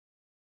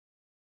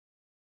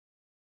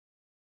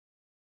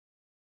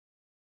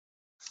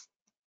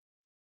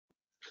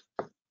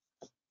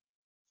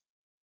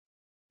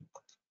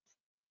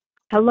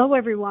Hello,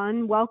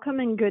 everyone. Welcome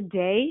and good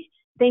day.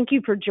 Thank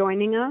you for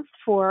joining us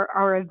for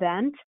our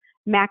event,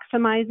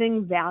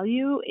 Maximizing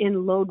Value in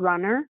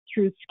LoadRunner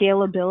through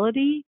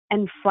Scalability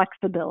and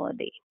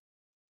Flexibility.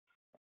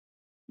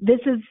 This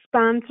is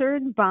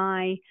sponsored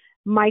by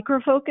Micro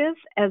Focus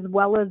as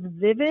well as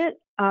Vivit,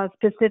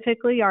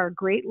 specifically our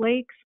Great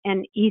Lakes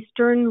and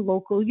Eastern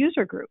local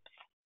user groups.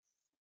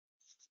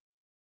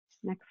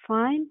 Next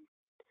slide.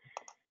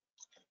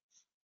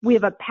 We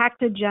have a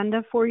packed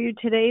agenda for you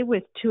today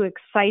with two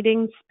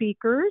exciting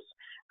speakers.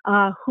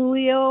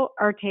 Julio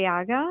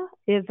Arteaga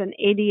is an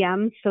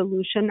ADM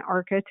solution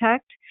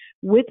architect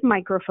with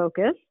Micro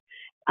Focus,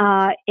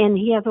 and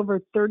he has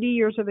over 30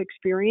 years of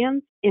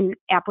experience in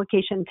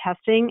application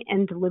testing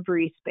and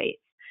delivery space.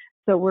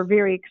 So we're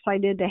very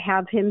excited to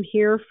have him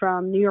here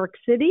from New York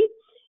City,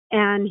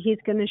 and he's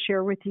going to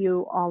share with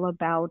you all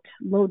about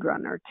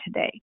LoadRunner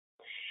today.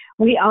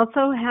 We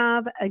also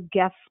have a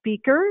guest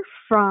speaker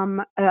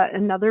from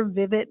another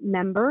Vivit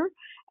member,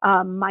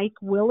 Mike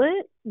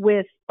Willett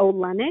with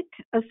Olenek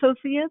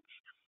Associates.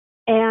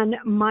 And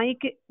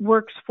Mike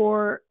works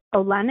for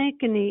Olenek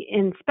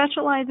and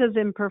specializes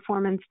in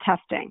performance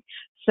testing.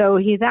 So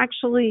he's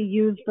actually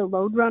used the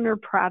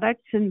LoadRunner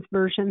product since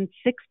version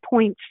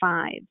 6.5.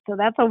 So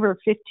that's over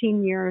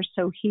 15 years.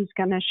 So he's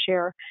going to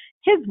share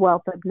his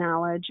wealth of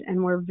knowledge,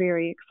 and we're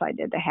very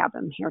excited to have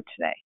him here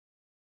today.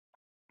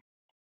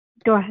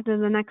 Go ahead to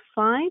the next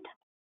slide.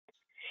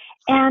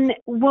 And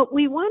what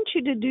we want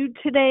you to do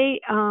today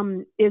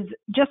is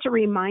just a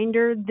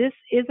reminder, this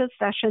is a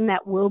session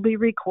that will be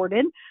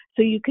recorded,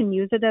 so you can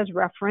use it as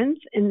reference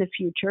in the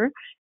future.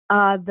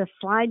 The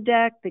slide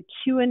deck, the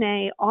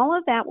Q&A, all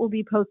of that will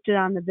be posted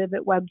on the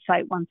Vivit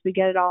website once we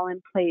get it all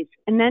in place.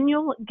 And then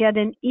you'll get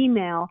an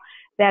email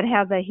that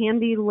has a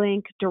handy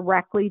link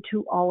directly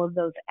to all of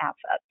those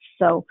assets.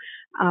 So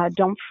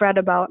don't fret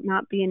about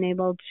not being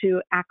able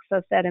to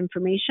access that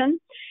information.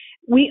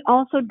 We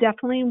also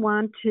definitely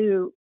want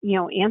to,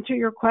 answer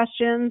your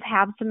questions,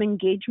 have some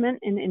engagement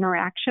and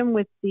interaction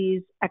with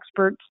these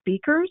expert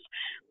speakers.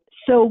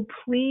 So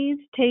please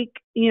take,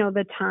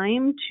 the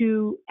time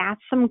to ask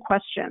some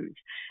questions.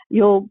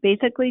 You'll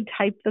basically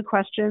type the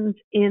questions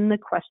in the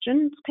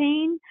questions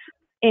pane.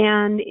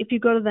 And if you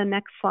go to the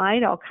next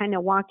slide, I'll kind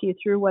of walk you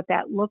through what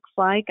that looks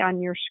like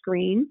on your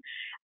screen.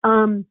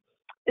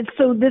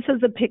 So this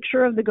is a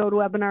picture of the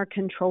GoToWebinar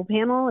control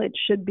panel. It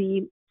should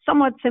be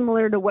somewhat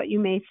similar to what you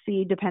may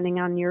see depending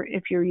on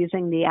if you're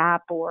using the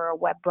app or a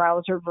web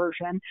browser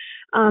version,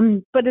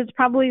 but it's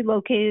probably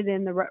located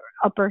in the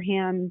upper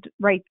hand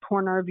right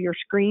corner of your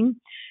screen.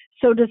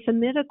 So to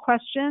submit a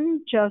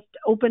question, just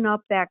open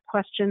up that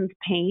questions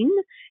pane,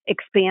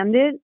 expand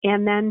it,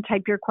 and then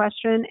type your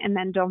question, and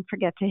then don't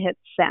forget to hit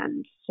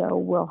send. So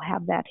we'll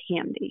have that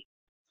handy.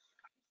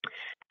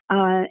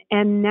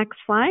 And next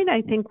slide,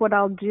 I think what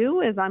I'll do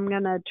is I'm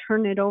going to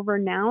turn it over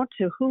now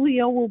to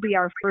Julio, will be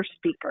our first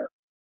speaker.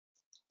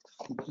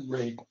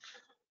 Great.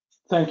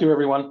 Thank you,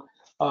 everyone.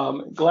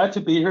 Glad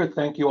to be here.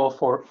 Thank you all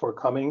for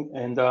coming.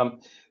 And, I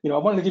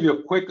wanted to give you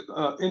a quick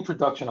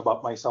introduction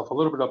about myself, a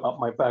little bit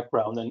about my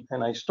background.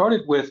 And I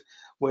started with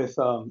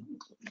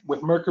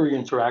Mercury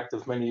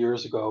Interactive many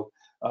years ago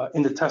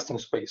in the testing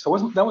space. So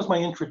that was my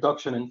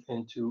introduction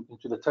into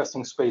the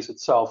testing space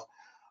itself.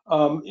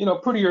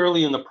 Pretty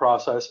early in the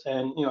process,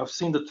 and I've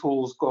seen the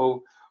tools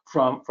go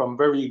from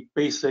very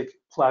basic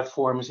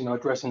platforms,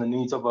 addressing the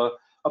needs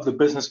of the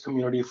business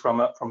community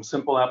from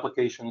simple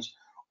applications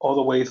all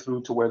the way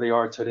through to where they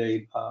are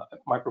today at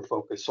Micro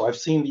Focus. So I've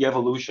seen the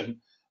evolution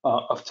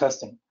of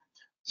testing.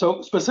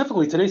 So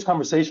specifically today's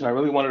conversation, I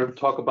really wanted to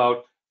talk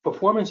about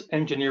performance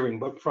engineering,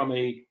 but from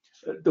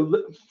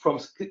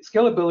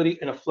scalability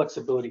and a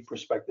flexibility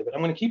perspective. And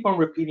I'm going to keep on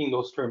repeating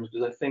those terms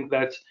because I think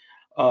that's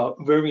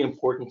very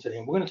important today.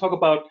 And we're going to talk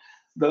about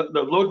the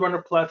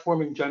LoadRunner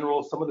platform in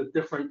general, some of the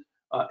different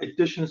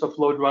editions of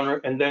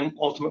LoadRunner, and then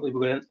ultimately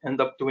we're going to end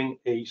up doing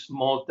a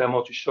small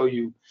demo to show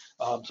you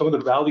some of the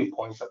value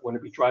points that we're going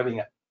to be driving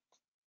at.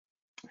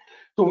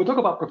 So when we talk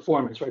about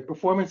performance, right?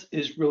 Performance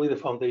is really the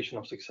foundation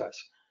of success.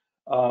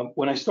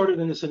 When I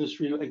started in this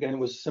industry, again, it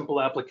was simple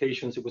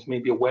applications. It was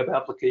maybe a web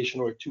application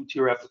or a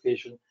two-tier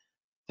application.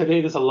 Today,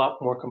 there's a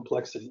lot more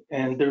complexity,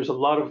 and there's a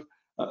lot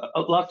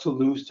to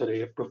lose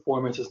today if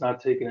performance is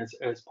not taken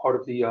as part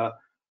of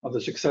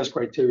the success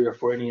criteria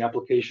for any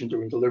application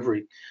during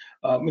delivery.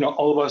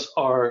 All of us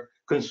are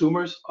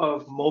consumers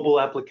of mobile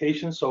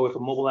applications. So if a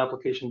mobile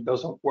application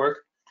doesn't work,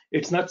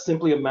 it's not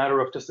simply a matter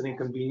of just an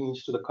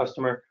inconvenience to the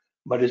customer,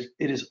 but it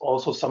is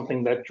also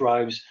something that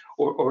drives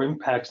or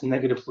impacts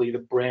negatively the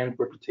brand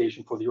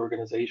reputation for the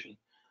organization.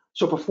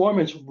 So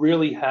performance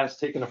really has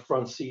taken a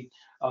front seat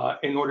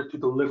in order to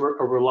deliver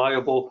a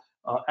reliable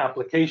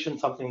application,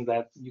 something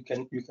that you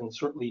can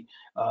certainly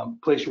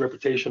place your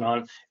reputation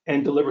on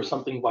and deliver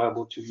something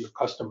viable to your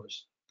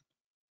customers.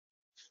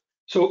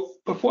 So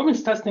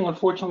performance testing,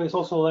 unfortunately, is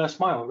also the last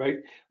mile, right?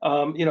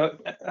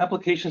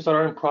 Applications that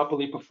aren't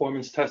properly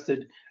performance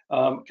tested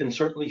can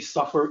certainly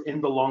suffer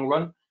in the long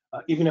run.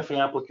 Even if an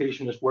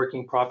application is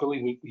working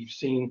properly, we've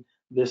seen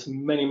this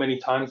many, many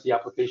times. The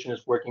application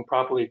is working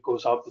properly, it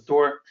goes out the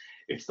door,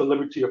 it's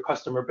delivered to your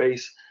customer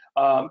base,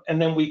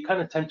 and then we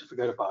kind of tend to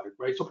forget about it,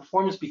 right? So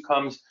performance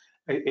becomes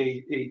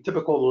a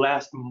typical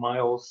last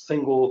mile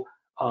single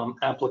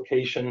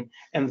application,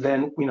 and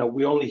then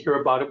we only hear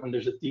about it when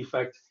there's a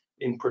defect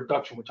in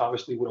production, which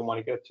obviously we don't want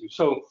to get to.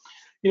 So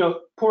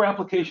poor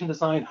application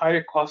design,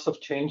 higher costs of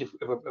change. If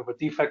a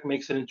defect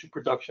makes it into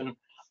production,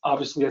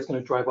 obviously that's going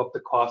to drive up the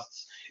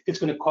costs. It's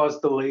going to cause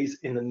delays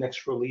in the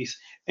next release,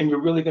 and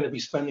you're really going to be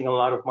spending a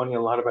lot of money,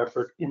 a lot of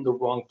effort in the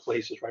wrong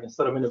places, right?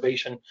 Instead of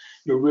innovation,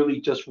 you're really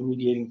just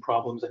remediating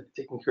problems and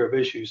taking care of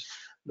issues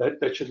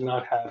that should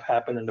not have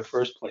happened in the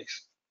first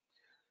place.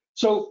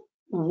 So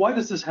why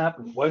does this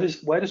happen? Why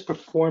does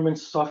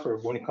performance suffer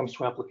when it comes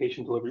to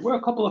application delivery? Well,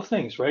 a couple of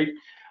things, right?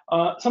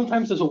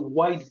 Sometimes there's a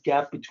wide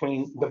gap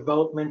between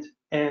development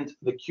and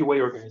the QA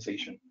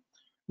organization.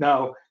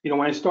 Now,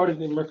 when I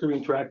started in Mercury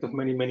Interactive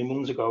many, many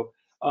moons ago,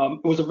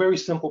 it was a very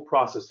simple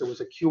process. There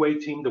was a QA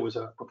team, there was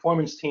a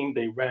performance team,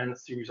 they ran a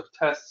series of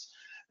tests,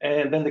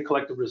 and then they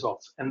collected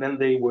results. And then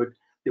they would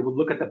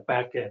look at the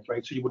back end,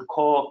 right? So you would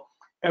call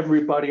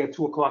everybody at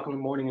 2 o'clock in the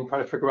morning and try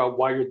to figure out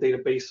why your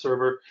database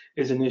server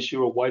is an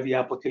issue or why the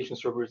application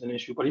server is an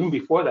issue. But even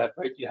before that,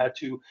 right, you had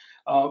to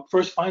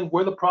first find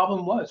where the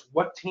problem was.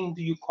 What team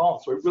do you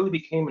call? So it really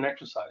became an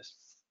exercise.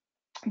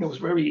 It was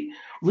very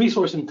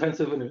resource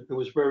intensive, and it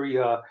was very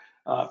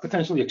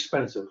potentially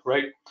expensive,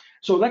 right?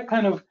 So that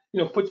kind of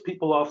puts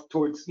people off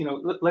towards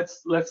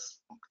let's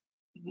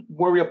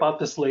worry about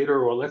this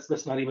later, or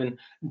let's not even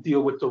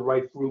deal with the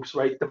right groups,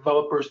 right?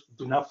 Developers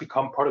do not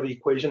become part of the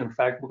equation. In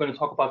fact, we're going to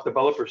talk about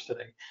developers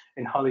today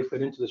and how they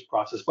fit into this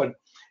process. But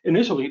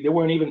initially, they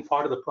weren't even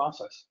part of the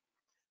process.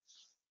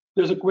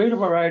 There's a greater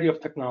variety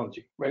of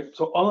technology, right?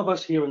 So all of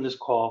us here in this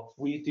call,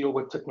 we deal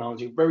with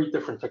technology, very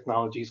different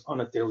technologies on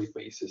a daily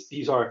basis.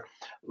 These are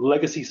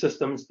legacy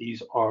systems.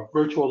 These are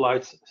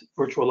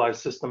virtualized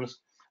systems.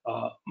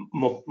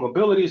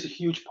 Mobility is a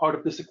huge part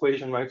of this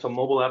equation, right? So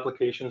mobile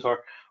applications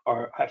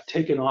have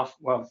taken off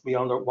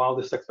beyond our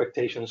wildest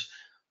expectations.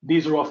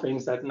 These are all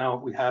things that now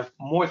we have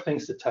more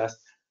things to test,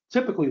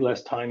 typically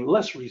less time,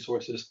 less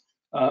resources,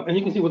 and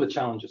you can see where the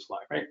challenges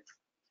lie, right?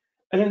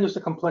 And then there's the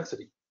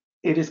complexity.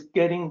 It is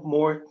getting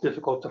more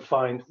difficult to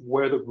find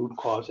where the root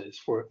cause is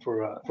for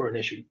an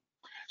issue.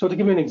 So to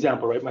give you an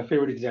example, right, my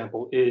favorite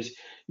example is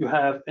you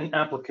have an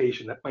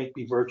application that might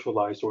be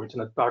virtualized or it's in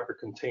a Docker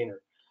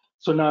container.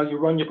 So now you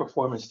run your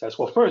performance test.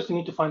 Well, first you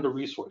need to find the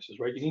resources,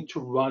 right? You need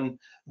to run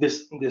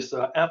this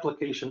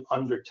application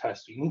under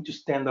test. You need to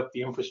stand up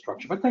the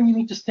infrastructure, but then you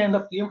need to stand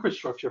up the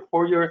infrastructure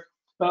for your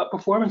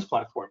performance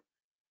platform.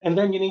 And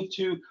then you need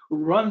to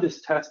run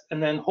this test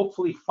and then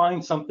hopefully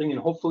find something and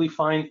hopefully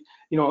find,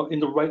 in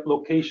the right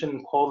location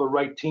and call the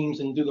right teams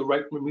and do the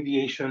right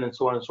remediation and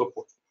so on and so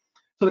forth.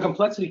 So the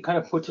complexity kind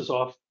of puts us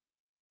off,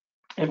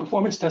 and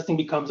performance testing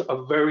becomes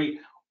a very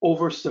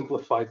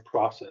oversimplified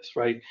process,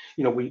 right?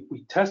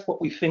 We test what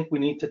we think we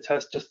need to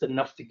test, just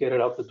enough to get it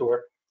out the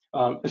door,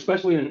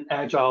 especially in an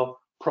agile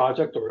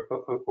project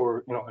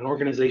or an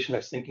organization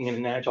that's thinking in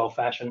an agile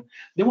fashion.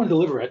 They want to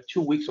deliver at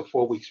 2 weeks or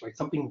 4 weeks, right?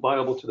 Something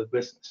viable to the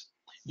business.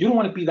 You don't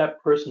want to be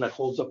that person that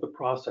holds up the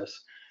process.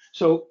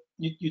 So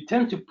you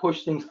tend to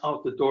push things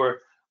out the door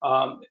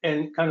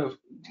and kind of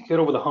get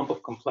over the hump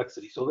of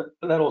complexity. So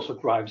that also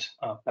drives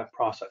that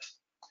process.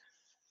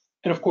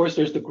 And of course,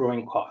 there's the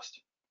growing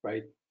cost,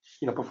 right?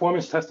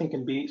 Performance testing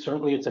can be,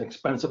 certainly it's an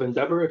expensive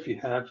endeavor. If you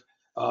have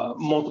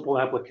multiple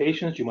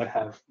applications, you might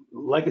have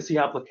legacy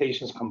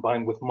applications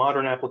combined with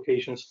modern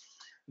applications.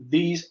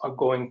 These are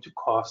going to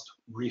cost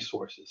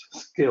resources,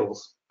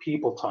 skills,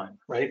 people time,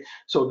 right?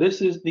 So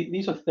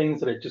these are things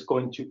that are just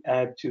going to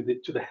add to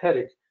the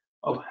headache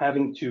of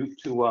having to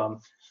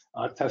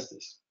test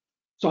this.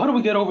 So how do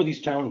we get over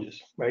these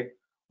challenges, right?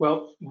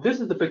 Well, this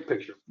is the big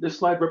picture. This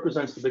slide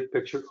represents the big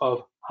picture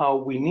of how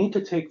we need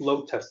to take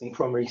load testing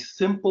from a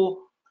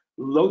simple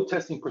load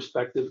testing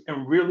perspective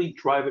and really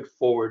drive it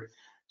forward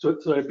so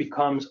that it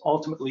becomes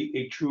ultimately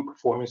a true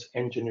performance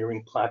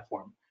engineering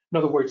platform. In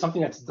other words,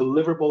 something that's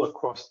deliverable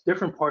across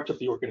different parts of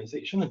the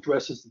organization,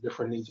 addresses the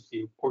different needs of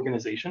the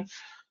organization.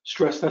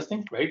 Stress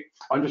testing, right?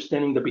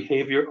 Understanding the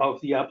behavior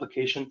of the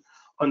application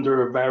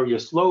under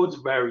various loads,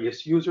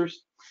 various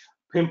users,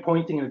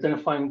 pinpointing and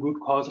identifying root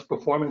cause of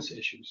performance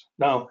issues.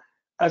 Now,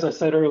 as I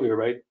said earlier,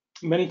 right,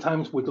 many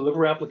times we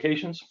deliver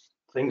applications,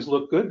 things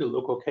look good, they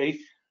look okay.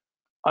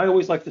 I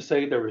always like to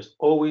say there is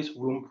always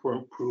room for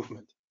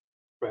improvement,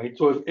 right?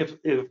 So if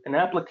an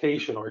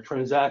application or a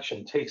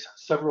transaction takes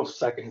several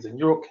seconds and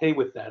you're okay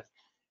with that,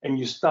 and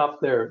you stop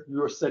there,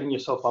 you're setting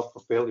yourself up for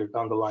failure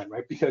down the line,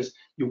 right? Because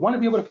you want to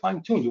be able to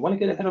fine tune, you want to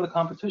get ahead of the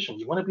competition,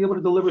 you want to be able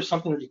to deliver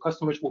something that your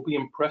customers will be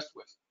impressed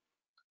with.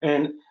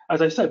 And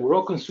as I said, we're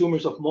all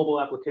consumers of mobile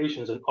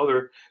applications and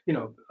other,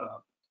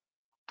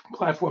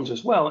 platforms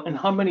as well. And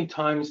how many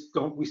times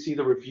don't we see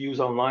the reviews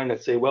online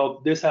that say,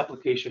 well, this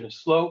application is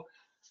slow,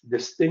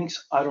 this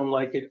stinks, I don't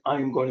like it,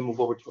 I'm going to move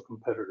over to a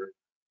competitor.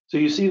 So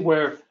you see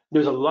where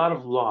there's a lot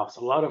of loss,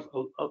 a lot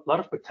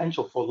of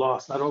potential for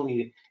loss, not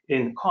only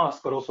in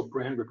cost, but also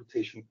brand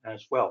reputation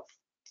as well.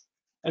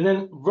 And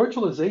then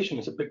virtualization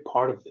is a big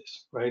part of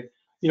this, right?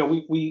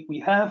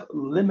 We have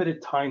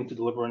limited time to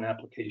deliver an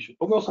application,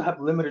 but we also have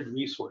limited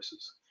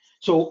resources.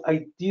 So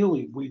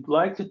ideally, we'd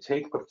like to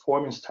take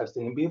performance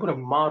testing and be able to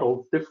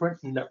model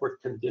different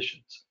network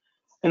conditions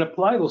and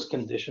apply those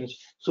conditions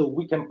so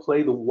we can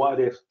play the what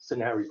if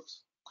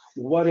scenarios.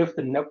 What if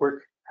the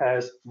network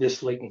has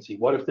this latency?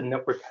 What if the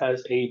network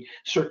has a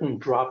certain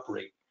drop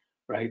rate,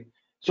 right?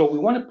 So we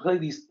want to play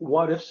these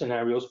what if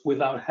scenarios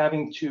without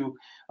having to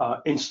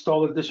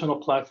install additional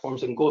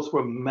platforms and go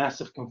through a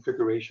massive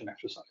configuration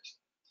exercise.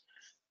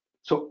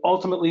 So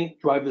ultimately,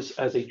 drive this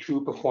as a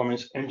true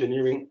performance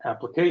engineering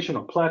application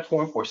or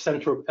platform or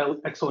center of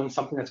excellence,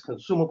 something that's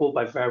consumable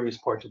by various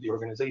parts of the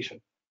organization.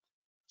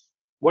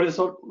 What does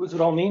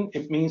it all mean?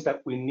 It means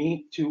that we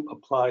need to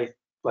apply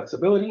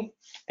flexibility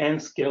and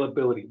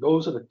scalability.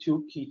 Those are the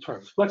two key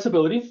terms.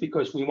 Flexibility,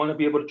 because we want to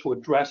be able to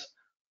address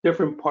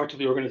different parts of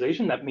the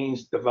organization. That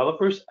means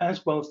developers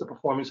as well as the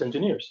performance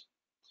engineers.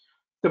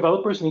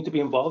 Developers need to be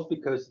involved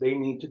because they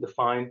need to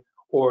define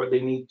or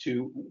they need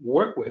to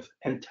work with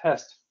and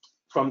test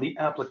from the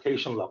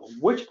application level.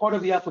 Which part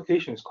of the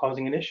application is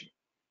causing an issue,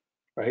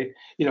 right?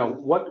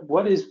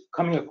 What is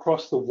coming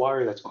across the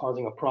wire that's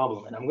causing a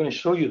problem? And I'm going to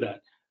show you that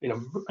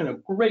in a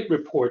great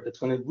report that's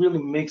going to really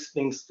make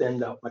things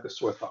stand out like a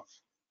sore thumb,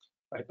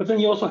 right? But then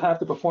you also have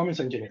the performance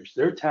engineers.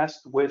 They're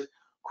tasked with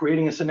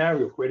creating a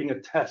scenario, creating a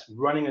test,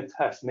 running a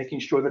test,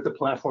 making sure that the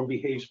platform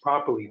behaves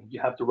properly, and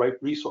you have the right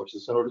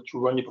resources in order to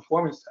run your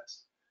performance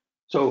test.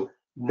 So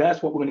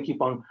that's what we're going to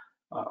keep on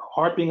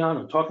harping on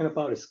and talking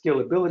about is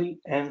scalability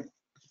and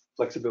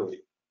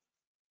flexibility.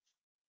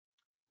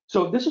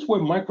 So this is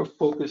where Micro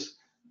Focus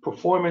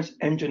performance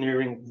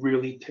engineering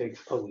really takes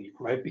a leap,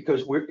 right?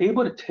 Because we're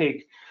able to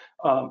take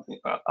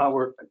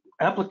our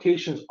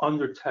applications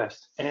under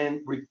test,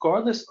 and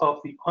regardless of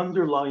the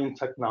underlying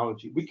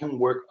technology, we can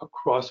work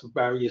across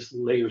various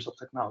layers of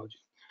technology.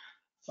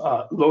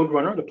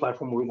 LoadRunner, the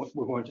platform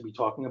we're going to be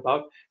talking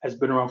about, has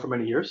been around for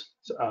many years.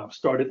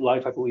 Started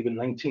life, I believe, in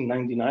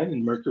 1999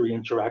 in Mercury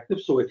Interactive.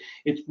 So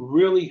it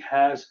really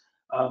has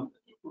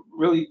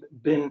really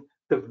been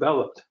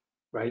developed,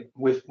 right,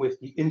 with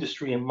the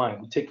industry in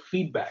mind. We take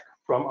feedback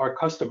from our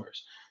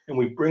customers and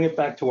we bring it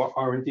back to our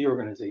R&D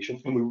organization,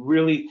 and we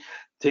really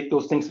take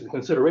those things into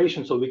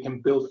consideration so we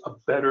can build a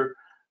better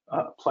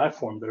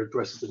platform that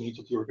addresses the needs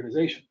of the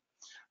organization.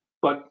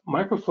 But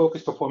Micro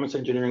Focus performance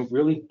engineering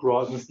really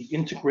broadens the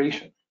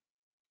integration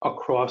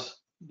across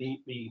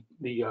the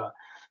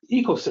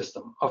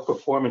ecosystem of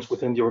performance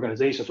within the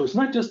organization. So it's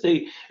not just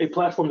a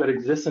platform that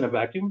exists in a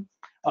vacuum.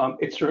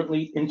 It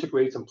certainly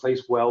integrates and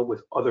plays well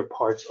with other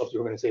parts of the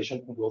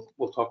organization, and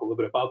we'll talk a little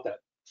bit about that.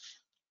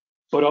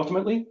 But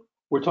ultimately,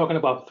 we're talking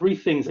about three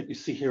things that you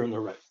see here on the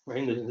right,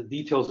 right? And the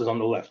details is on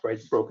the left, right?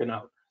 It's broken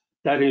out.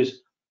 That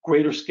is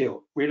greater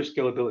scale, greater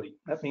scalability.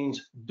 That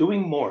means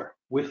doing more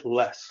with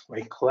less,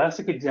 right?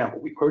 Classic example.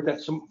 We've heard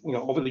that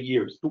over the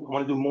years. I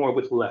want to do more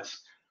with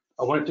less.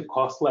 I want it to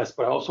cost less,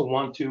 but I also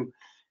want to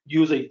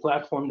use a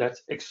platform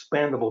that's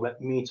expandable, that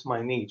meets my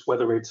needs,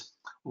 whether it's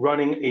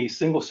running a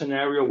single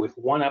scenario with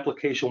one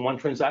application, one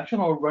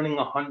transaction, or running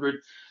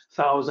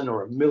 100,000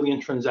 or 1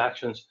 million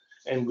transactions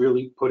and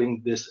really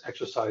putting this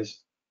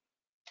exercise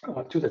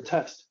to the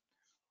test.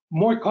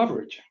 More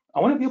coverage.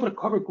 I want to be able to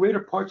cover greater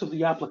parts of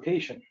the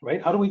application,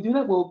 right? How do we do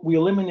that? Well, we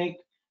eliminate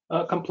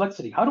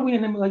complexity. How do we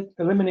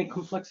eliminate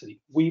complexity?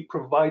 We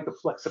provide the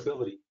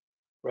flexibility,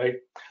 right?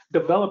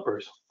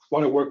 Developers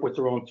want to work with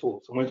their own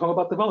tools. And when we talk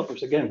about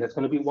developers, again, that's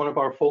going to be one of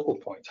our focal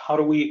points. How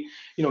do we,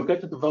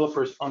 get the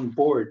developers on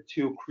board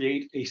to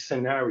create a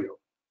scenario,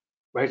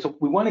 right? So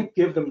we want to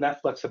give them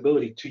that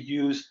flexibility to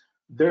use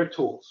their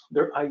tools,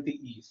 their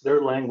IDEs,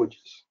 their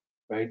languages,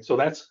 right? So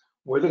that's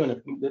where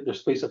their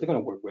space that they're going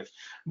to work with.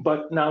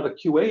 But now the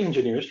QA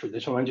engineers,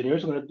 traditional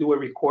engineers, are going to do a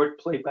record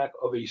playback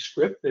of a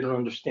script. They don't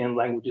understand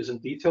languages in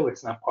detail.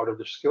 It's not part of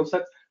their skill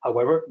set.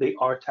 However, they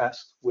are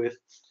tasked with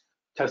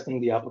testing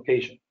the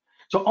application.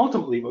 So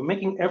ultimately, we're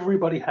making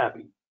everybody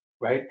happy,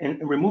 right? And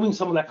removing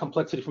some of that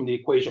complexity from the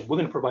equation. We're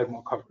going to provide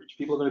more coverage.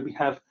 People are going to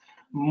have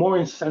more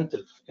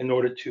incentive in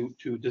order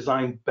to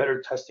design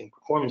better testing,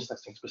 performance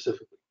testing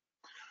specifically.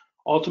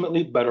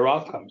 Ultimately, better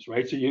outcomes,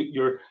 right? So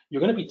you're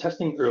going to be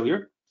testing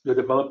earlier. The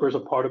developers are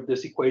part of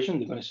this equation.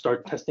 They're going to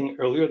start testing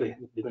earlier. They're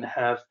going to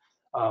have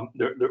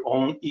their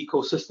own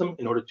ecosystem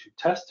in order to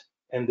test,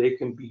 and they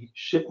can be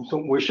shifting. So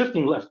we're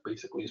shifting left,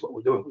 basically, is what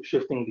we're doing. We're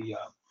shifting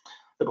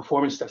the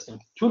performance testing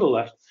to the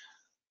left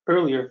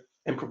earlier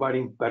and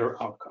providing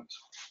better outcomes.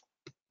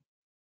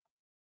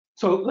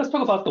 So let's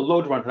talk about the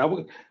LoadRunner.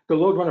 Now, the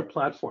LoadRunner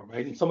platform,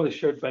 right, and some of the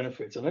shared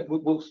benefits. And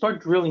we'll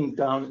start drilling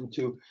down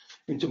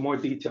into more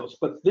details.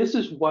 But this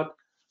is what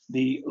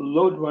the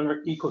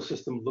LoadRunner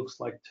ecosystem looks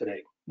like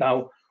today.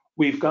 Now,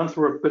 we've gone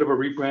through a bit of a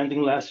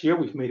rebranding last year.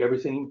 We've made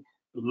everything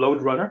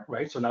LoadRunner,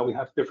 right? So now we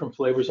have different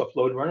flavors of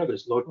LoadRunner.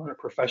 There's LoadRunner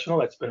Professional,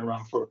 that's been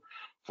around for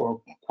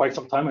quite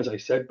some time, as I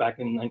said, back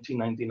in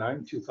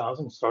 1999,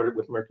 2000, started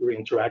with Mercury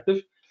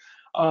Interactive.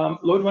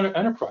 LoadRunner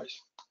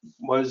Enterprise.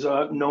 was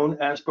known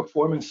as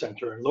Performance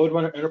Center. And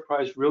LoadRunner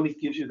Enterprise really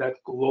gives you that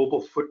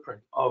global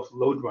footprint of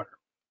LoadRunner.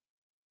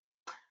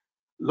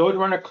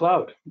 LoadRunner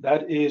Cloud,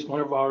 that is one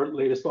of our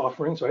latest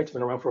offerings, right? It's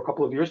been around for a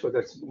couple of years, but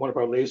that's one of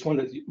our latest ones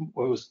that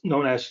was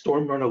known as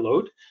StormRunner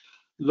Load.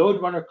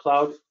 LoadRunner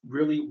Cloud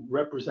really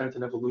represents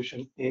an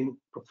evolution in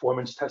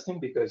performance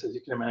testing because, as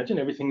you can imagine,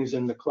 everything is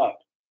in the cloud.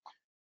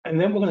 And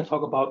then we're going to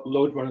talk about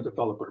LoadRunner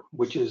Developer,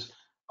 which is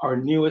our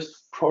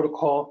newest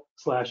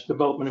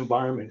protocol/development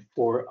environment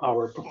for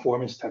our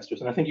performance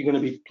testers. And I think you're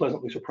going to be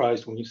pleasantly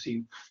surprised when you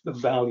see the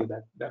value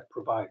that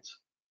provides.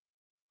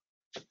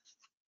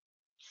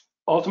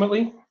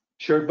 Ultimately,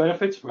 shared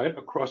benefits, right,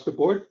 across the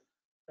board.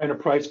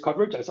 Enterprise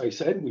coverage, as I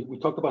said, we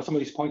talked about some of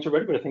these points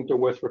already, but I think they're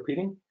worth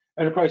repeating.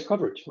 Enterprise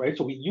coverage, right?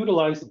 So we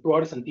utilize the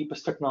broadest and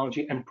deepest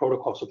technology and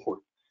protocol support.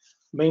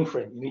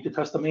 Mainframe, you need to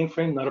test the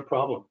mainframe, not a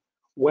problem.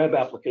 Web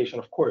application,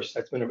 of course,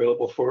 that's been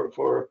available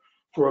for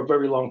a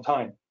very long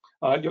time.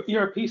 Your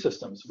ERP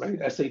systems, right?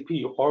 SAP,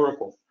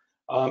 Oracle,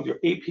 your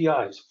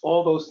APIs,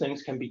 all those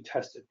things can be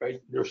tested, right?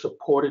 They're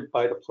supported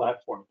by the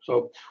platform.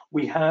 So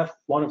we have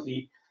one of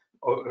the,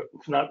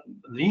 if not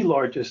the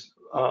largest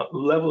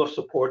level of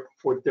support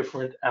for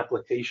different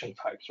application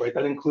types, right?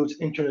 That includes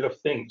Internet of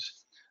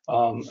Things,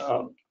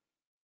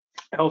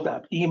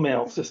 LDAP,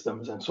 email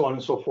systems, and so on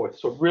and so forth.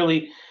 So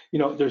really,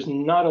 there's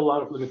not a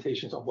lot of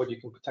limitations on what you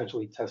can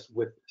potentially test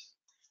with this.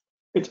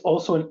 It's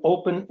also an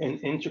open and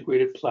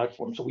integrated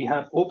platform. So we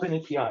have open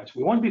APIs.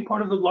 We want to be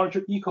part of the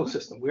larger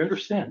ecosystem. We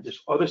understand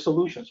there's other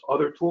solutions,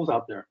 other tools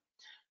out there.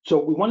 So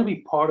we want to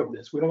be part of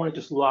this. We don't want to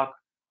just lock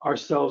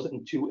ourselves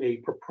into a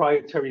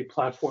proprietary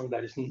platform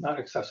that is not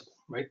accessible,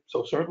 right?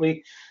 So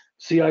certainly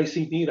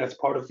CI/CD, that's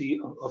part of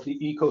the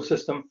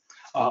ecosystem.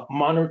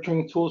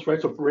 Monitoring tools,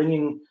 right? So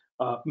bringing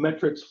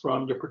metrics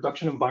from your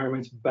production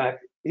environments back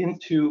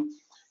into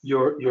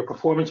your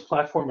performance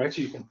platform, right?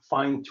 So you can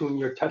fine tune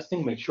your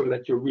testing, make sure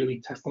that you're really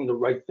testing the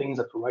right things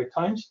at the right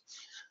times.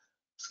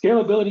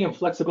 Scalability and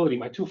flexibility,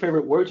 my two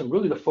favorite words, and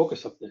really the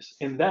focus of this.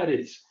 And that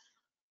is,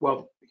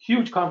 well,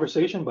 huge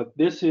conversation, but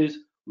this is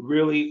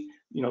really,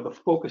 the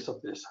focus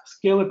of this.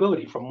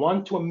 Scalability from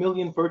 1 to 1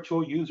 million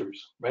virtual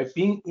users, right?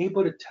 Being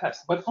able to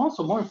test, but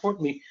also more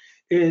importantly,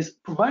 is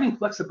providing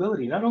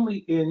flexibility, not only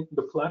in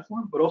the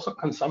platform, but also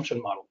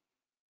consumption model.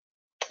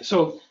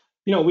 So,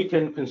 we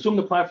can consume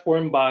the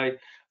platform by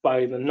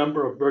the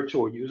number of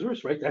virtual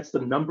users, right? That's the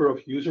number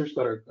of users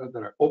that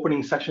are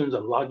opening sessions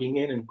and logging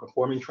in and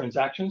performing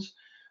transactions.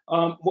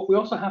 But we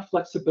also have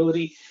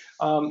flexibility,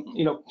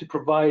 to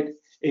provide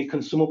a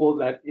consumable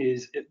that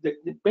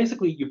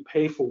basically you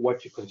pay for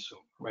what you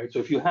consume, right? So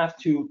if you have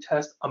to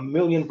test 1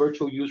 million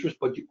virtual users,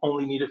 but you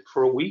only need it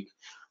for a week,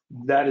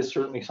 that is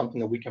certainly something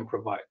that we can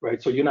provide,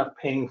 right? So you're not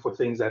paying for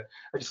things that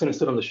are just going to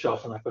sit on the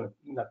shelf and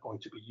not going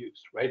to be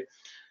used, right?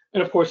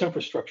 And of course,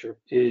 infrastructure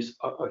is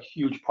a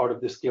huge part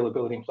of this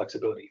scalability and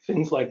flexibility.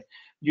 Things like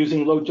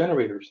using load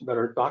generators that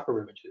are Docker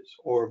images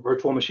or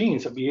virtual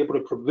machines and be able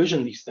to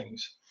provision these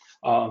things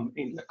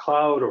in the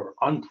cloud or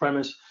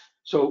on-premise.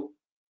 So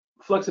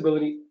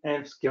flexibility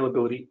and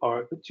scalability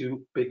are the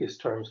two biggest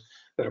terms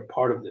that are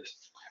part of this.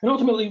 And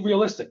ultimately,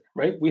 realistic,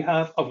 right? We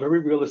have a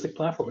very realistic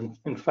platform.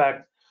 In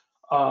fact,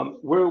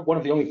 we're one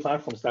of the only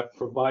platforms that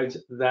provides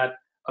that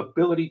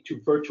ability to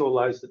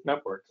virtualize the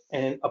network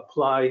and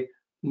apply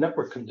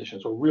network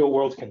conditions or real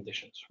world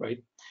conditions,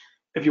 right?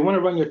 If you want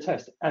to run your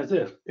test as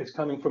if it's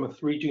coming from a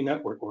 3G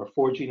network or a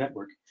 4G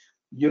network,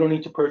 you don't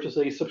need to purchase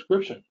a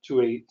subscription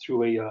to a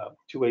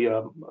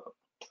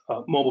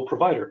mobile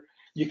provider.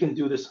 You can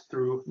do this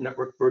through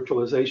network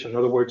virtualization. In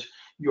other words,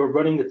 you're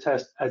running the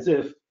test as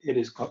if it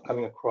is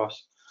coming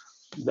across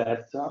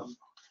that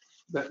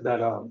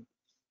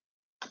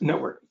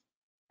network,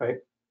 right?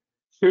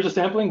 Here's a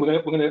sampling.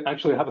 We're going to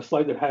actually have a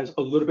slide that has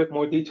a little bit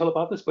more detail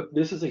about this, but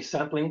this is a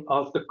sampling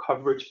of the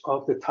coverage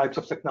of the types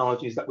of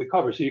technologies that we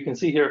cover. So you can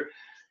see here,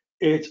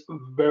 it's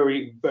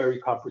very,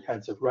 very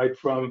comprehensive, right?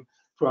 From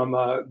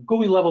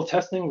GUI level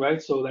testing, right?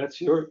 So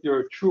that's your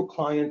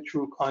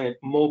TruClient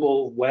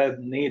mobile, web,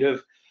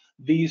 native.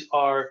 These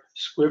are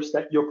scripts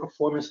that your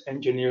performance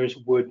engineers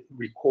would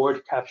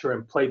record, capture,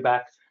 and play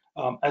back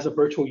as a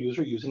virtual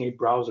user using a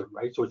browser,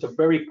 right? So it's a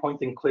very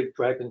point and click,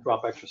 drag and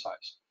drop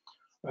exercise,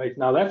 right?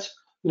 Now that's,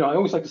 I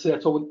always like to say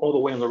that's all the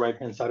way on the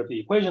right-hand side of the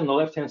equation. On the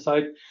left-hand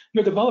side,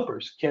 your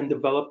developers can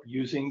develop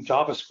using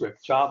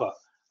JavaScript, Java,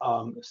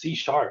 C#,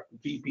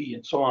 VB,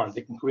 and so on.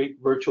 They can create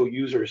virtual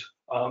users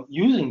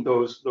using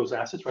those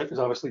assets, right? Because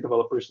obviously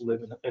developers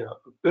live in a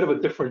bit of a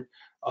different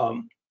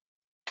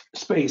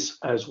space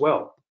as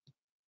well.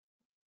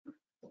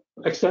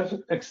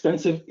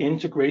 Extensive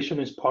integration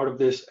is part of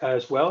this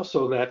as well,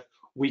 so that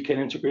we can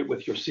integrate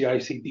with your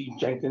CI/CD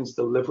Jenkins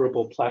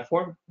deliverable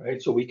platform,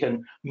 right? So we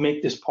can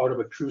make this part of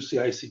a true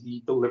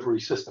CI/CD delivery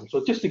system.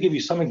 So just to give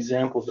you some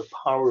examples of the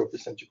power of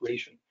this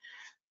integration,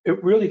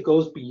 it really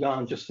goes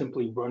beyond just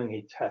simply running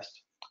a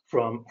test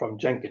from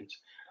Jenkins.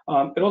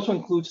 It also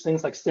includes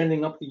things like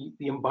standing up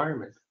the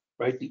environment,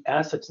 right? The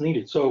assets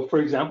needed. So for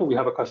example, we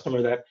have a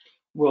customer that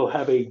will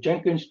have a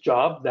Jenkins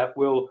job that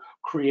will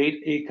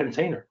create a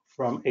container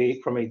from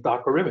a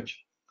Docker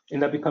image.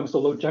 and that becomes the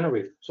load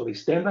generator. So they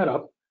stand that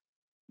up.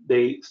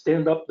 They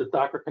stand up the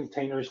Docker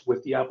containers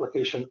with the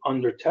application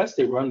under test.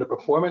 They run the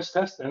performance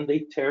test, and they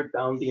tear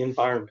down the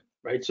environment,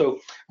 right? So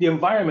the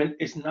environment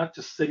is not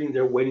just sitting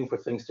there waiting for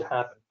things to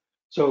happen.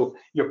 So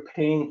you're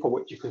paying for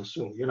what you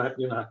consume. You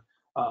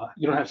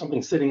don't have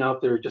something sitting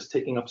out there just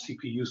taking up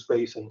CPU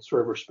space and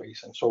server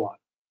space and so on.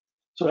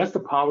 So that's the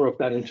power of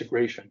that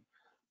integration.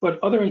 But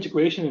other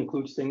integration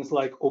includes things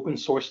like open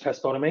source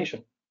test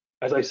automation.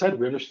 As I said,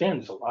 we understand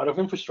there's a lot of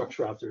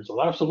infrastructure out there. There's a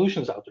lot of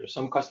solutions out there.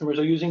 Some customers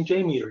are using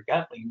JMeter,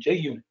 Gatling,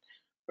 JUnit,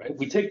 right?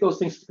 We take those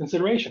things into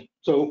consideration.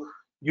 So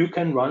you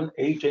can run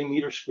a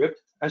JMeter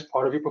script as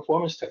part of your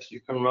performance test. You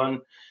can run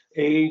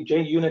a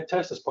JUnit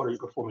test as part of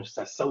your performance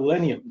test.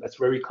 Selenium, that's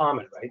very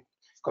common, right?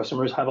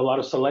 Customers have a lot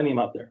of Selenium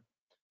out there.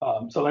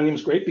 Selenium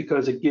is great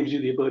because it gives you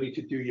the ability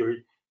to do your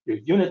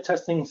unit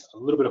testings, a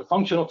little bit of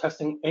functional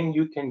testing, and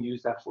you can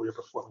use that for your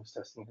performance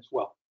testing as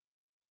well.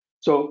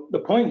 So the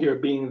point here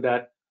being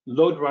that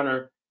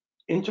LoadRunner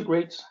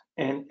integrates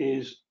and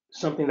is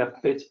something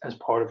that fits as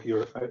part of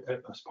your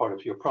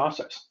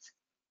process.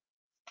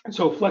 And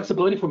so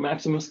flexibility for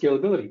maximum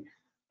scalability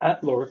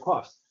at lower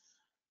cost.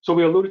 So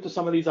we alluded to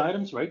some of these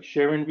items, right?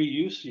 Share and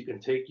reuse. You can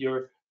take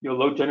your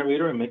load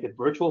generator and make it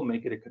virtual,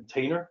 make it a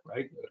container,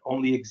 right? It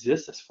only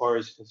exists as far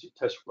as your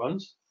test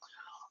runs.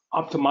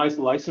 Optimize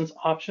license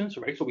options,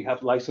 right? So we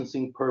have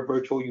licensing per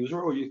virtual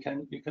user, or you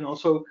can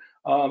also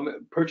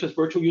purchase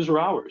virtual user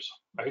hours,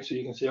 right? So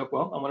you can say, oh,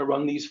 well, I'm going to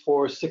run these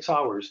for 6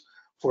 hours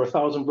for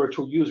 1,000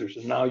 virtual users,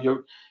 and now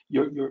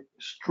you're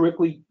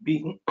strictly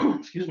being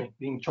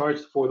being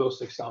charged for those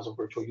 6,000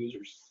 virtual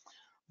users.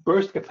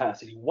 Burst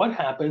capacity. What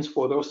happens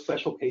for those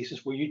special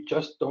cases where you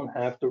just don't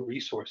have the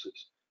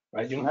resources,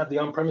 right? You don't have the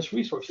on-premise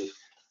resources.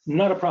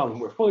 Not a problem.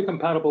 We're fully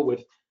compatible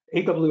with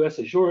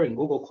AWS, Azure, and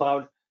Google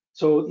Cloud.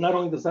 So not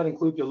only does that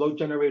include your load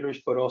generators,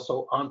 but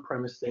also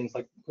on-premise things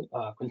like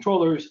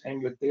controllers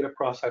and your data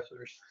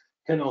processors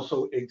can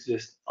also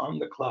exist on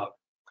the cloud.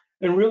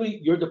 And really,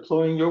 you're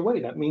deploying your way.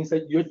 That means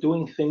that you're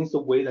doing things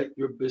the way that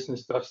your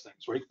business does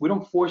things, right? We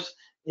don't force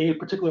a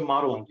particular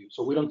model on you.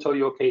 So we don't tell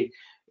you, okay,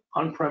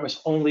 on-premise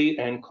only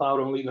and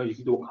cloud only. No, you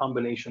can do a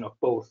combination of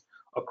both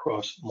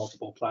across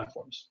multiple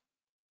platforms.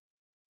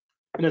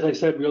 And as I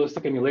said,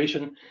 realistic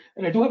emulation.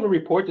 And I do have a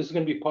report. This is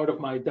going to be part of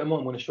my demo.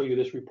 I'm going to show you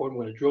this report. I'm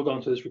going to drill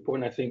down to this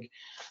report, and I think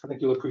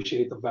you'll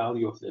appreciate the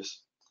value of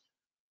this,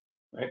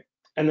 right?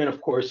 And then,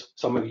 of course,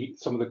 some of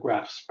the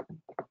graphs.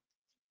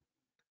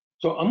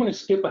 So I'm going to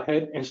skip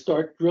ahead and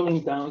start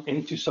drilling down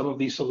into some of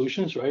these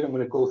solutions, right? I'm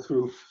going to go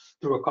through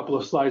a couple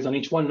of slides on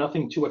each one,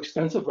 nothing too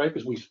extensive, right?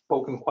 Because we've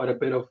spoken quite a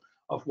bit of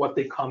what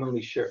they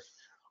commonly share.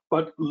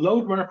 But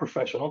LoadRunner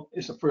Professional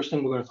is the first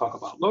thing we're going to talk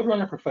about.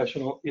 LoadRunner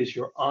Professional is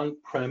your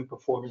on-prem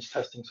performance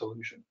testing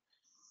solution.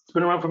 It's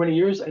been around for many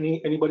years.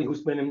 Anybody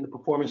who's been in the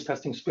performance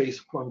testing space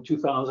from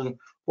 2000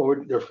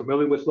 forward, they're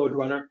familiar with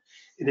LoadRunner.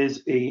 It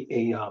is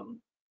a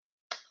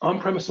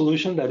on-premise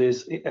solution that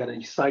is at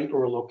a site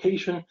or a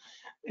location.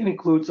 It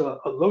includes a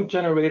load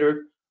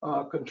generator,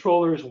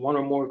 controllers, one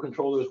or more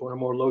controllers, one or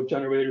more load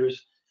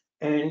generators,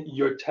 and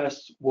your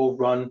tests will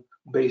run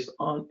based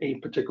on a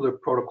particular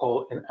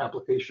protocol and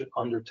application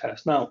under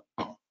test. Now,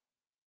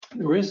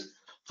 there is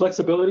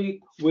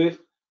flexibility with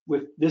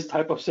this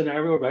type of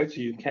scenario, right? So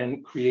you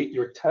can create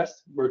your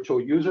test virtual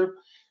user,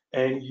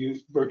 and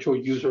virtual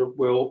user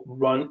will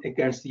run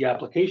against the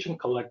application,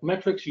 collect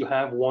metrics. You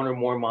have one or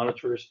more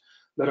monitors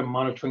that are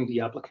monitoring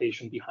the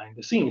application behind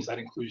the scenes. That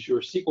includes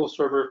your SQL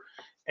server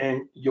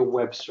and your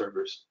web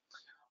servers.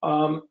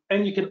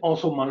 And you can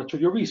also monitor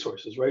your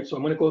resources, right? So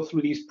I'm going to go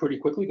through these pretty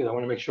quickly because I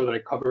want to make sure that I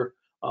cover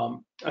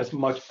as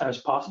much as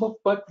possible,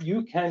 but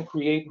you can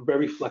create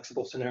very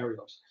flexible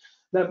scenarios.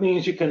 That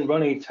means you can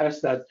run a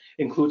test that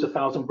includes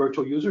 1,000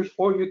 virtual users,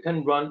 or you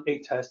can run a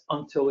test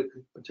until a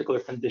particular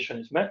condition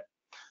is met,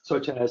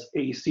 such as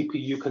a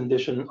CPU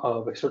condition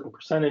of a certain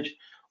percentage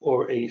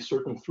or a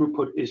certain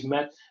throughput is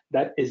met.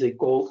 That is a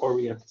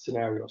goal-oriented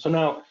scenario. So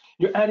now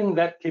you're adding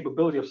that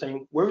capability of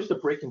saying, where's the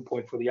breaking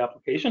point for the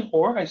application?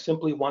 Or I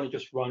simply want to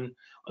just run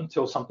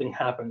until something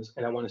happens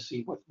and I want to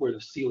see where the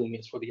ceiling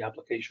is for the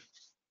application.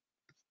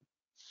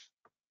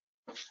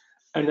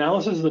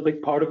 Analysis is a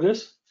big part of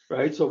this,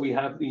 right? So we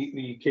have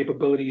the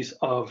capabilities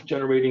of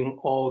generating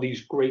all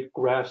these great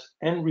graphs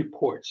and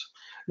reports.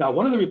 Now,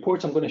 one of the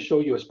reports I'm going to show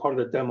you as part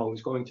of the demo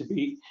is going to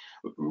be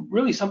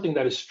really something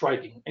that is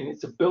striking, and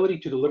its ability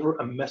to deliver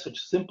a message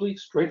simply,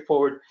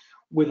 straightforward,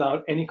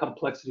 without any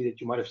complexity that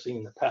you might have seen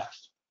in the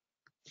past.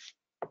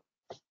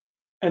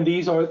 And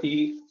these are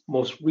the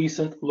most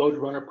recent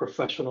LoadRunner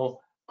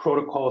Professional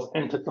protocols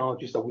and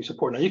technologies that we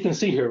support. Now you can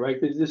see here,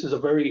 right? This is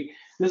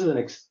an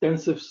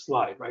extensive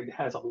slide, right? It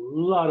has a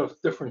lot of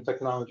different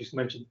technologies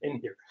mentioned in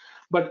here.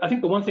 But I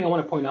think the one thing I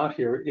want to point out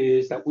here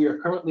is that we are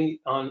currently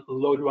on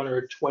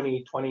LoadRunner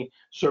 2020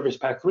 Service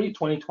Pack 3.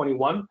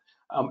 2021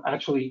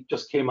 actually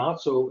just came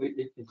out, so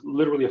it's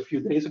literally a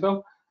few days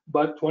ago.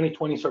 But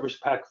 2020 Service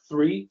Pack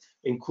 3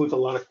 includes a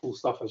lot of cool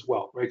stuff as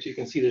well, right? So you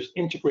can see there's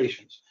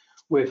integrations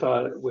with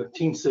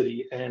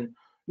TeamCity and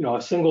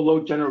a single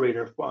load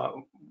generator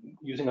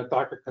using a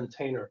Docker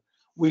container.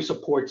 We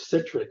support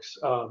Citrix.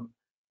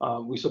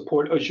 We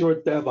support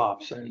Azure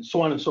DevOps, and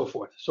so on and so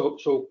forth.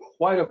 So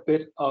quite a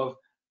bit of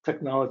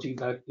technology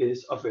that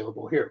is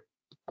available here.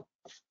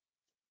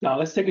 Now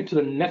let's take it to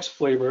the next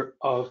flavor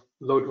of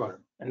LoadRunner,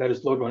 and that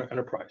is LoadRunner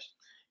Enterprise.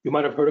 You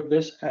might have heard of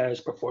this as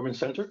Performance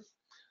Center.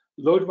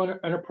 LoadRunner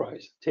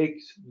Enterprise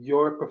takes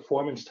your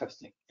performance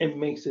testing and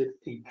makes it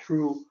a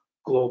true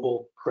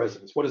global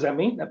presence. What does that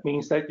mean? That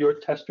means that your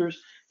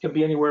testers can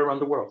be anywhere around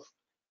the world,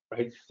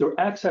 right? They're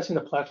accessing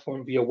the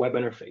platform via web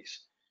interface.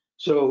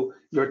 So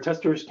your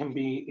testers can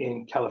be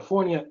in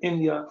California,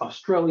 India,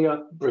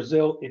 Australia,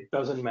 Brazil, it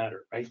doesn't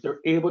matter, right? They're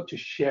able to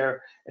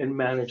share and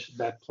manage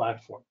that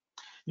platform.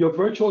 Your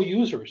virtual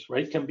users,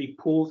 right, can be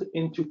pulled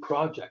into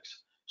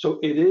projects. So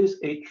it is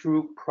a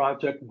true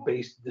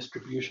project-based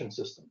distribution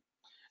system.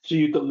 So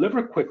you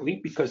deliver quickly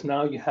because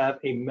now you have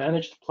a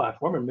managed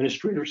platform.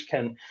 Administrators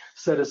can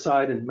set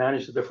aside and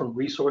manage the different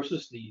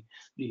resources, the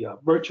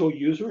virtual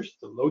users,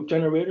 the load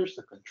generators,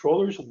 the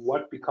controllers,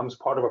 what becomes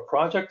part of a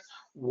project,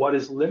 what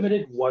is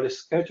limited, what is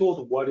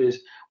scheduled, what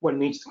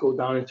needs to go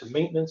down into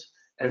maintenance,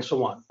 and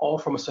so on, all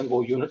from a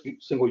single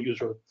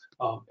user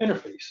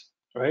interface,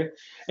 right?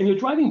 And you're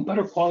driving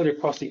better quality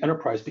across the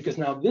enterprise because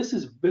now this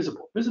is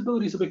visible.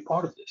 Visibility is a big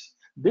part of this.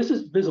 This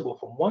is visible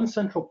from one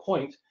central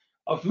point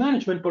of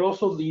management, but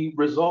also the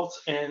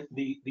results and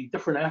the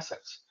different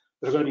assets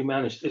that are going to be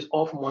managed is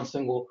all from one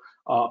single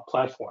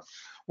platform.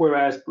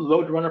 Whereas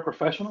LoadRunner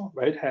Professional,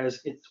 right,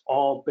 it's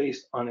all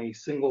based on a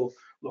single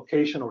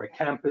location or a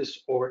campus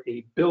or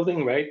a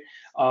building, right?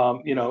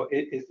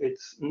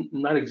 It's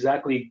not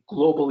exactly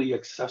globally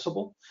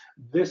accessible.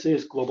 This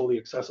is globally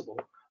accessible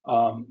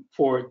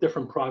for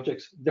different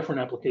projects, different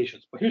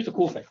applications. But here's the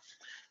cool thing.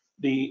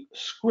 The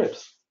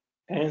scripts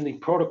and the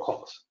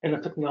protocols and the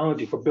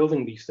technology for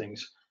building these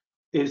things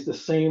is the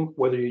same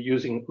whether you're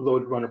using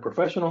LoadRunner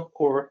Professional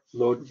or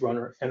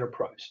LoadRunner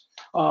Enterprise.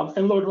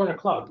 And LoadRunner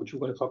Cloud, which we're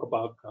going to talk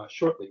about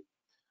shortly.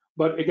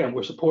 But again,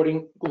 we're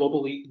supporting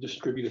globally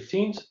distributed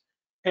teams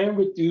and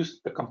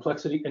reduce the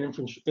complexity and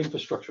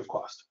infrastructure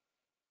cost.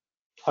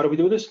 How do we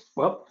do this?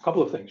 Well, a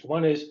couple of things.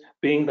 One is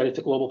being that it's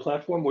a global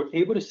platform, we're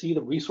able to see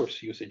the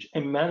resource usage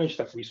and manage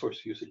that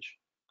resource usage.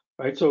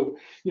 Right, so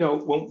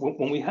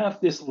when we have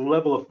this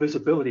level of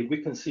visibility,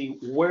 we can see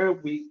where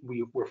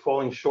we're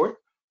falling short,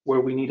 where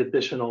we need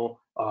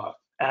additional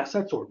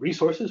assets or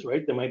resources,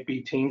 right? There might be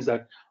teams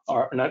that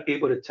are not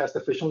able to test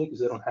efficiently because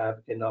they don't have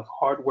enough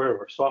hardware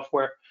or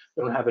software,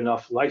 they don't have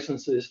enough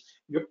licenses.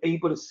 You're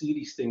able to see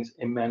these things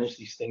and manage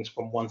these things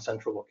from one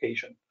central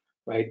location,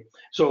 right?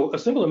 So a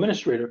single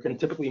administrator can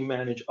typically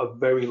manage a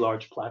very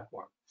large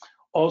platform.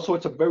 Also,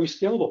 it's a very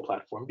scalable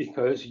platform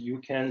because you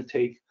can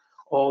take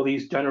all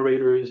these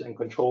generators and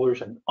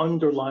controllers and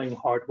underlying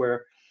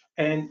hardware,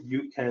 and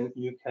you can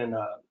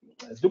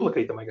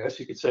duplicate them, I guess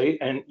you could say,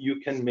 and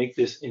you can make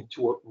this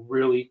into a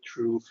really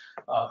true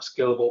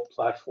scalable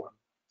platform.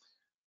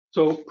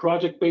 So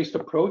project-based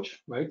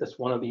approach, right? That's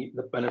one of the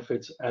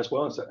benefits as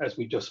well, as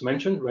we just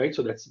mentioned, right?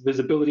 So that's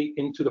visibility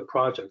into the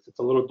project. It's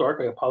a little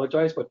dark, I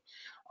apologize, but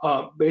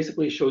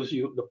basically it shows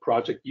you the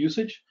project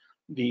usage,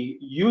 the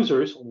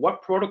users,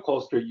 what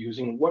protocols they're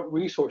using, what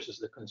resources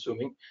they're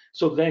consuming.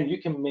 So then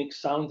you can make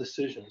sound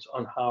decisions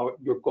on how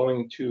you're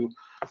going to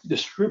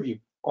distribute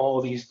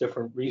all these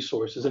different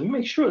resources and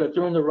make sure that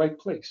they're in the right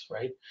place,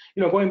 right?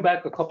 Going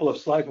back a couple of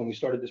slides when we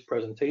started this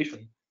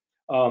presentation,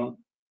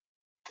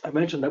 I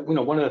mentioned that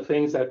one of the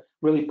things that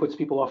really puts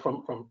people off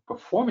from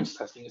performance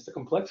testing is the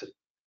complexity,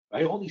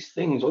 right? All these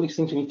things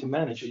you need to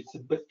manage.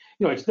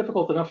 It's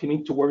difficult enough. You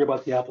need to worry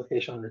about the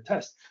application under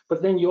test,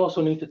 but then you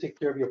also need to take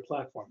care of your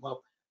platform.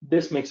 Well,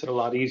 this makes it a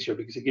lot easier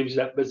because it gives you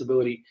that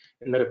visibility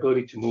and that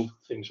ability to move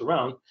things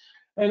around,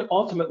 and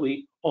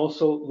ultimately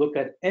also look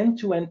at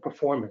end-to-end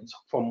performance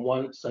from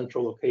one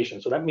central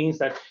location. So that means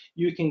that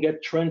you can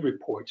get trend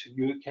reports,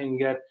 you can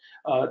get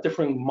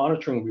different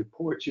monitoring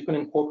reports, you can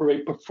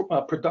incorporate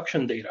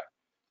production data,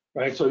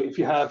 right? So if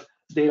you have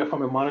data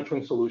from a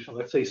monitoring solution,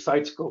 let's say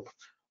SiteScope,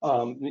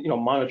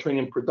 monitoring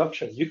in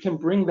production, you can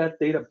bring that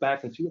data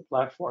back into your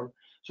platform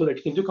so that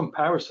you can do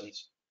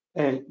comparisons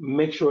and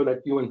make sure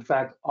that you in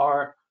fact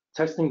are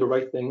testing the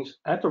right things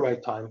at the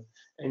right time,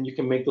 and you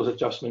can make those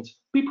adjustments.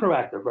 Be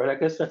proactive, right? I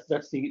guess that's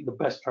the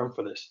best term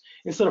for this.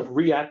 Instead of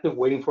reactive,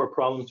 waiting for a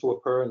problem to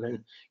occur and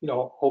then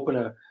hoping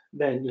to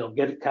then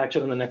catch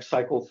it in the next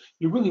cycle.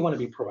 You really want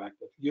to be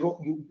proactive. You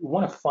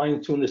want to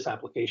fine tune this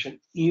application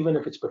even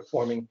if it's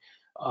performing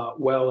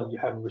well and you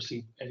haven't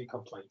received any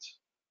complaints.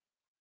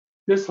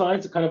 This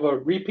slide's kind of a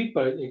repeat,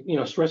 but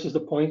it stresses the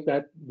point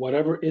that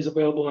whatever is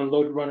available in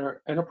LoadRunner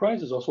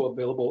Enterprise is also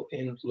available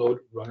in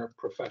LoadRunner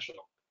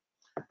Professional.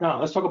 Now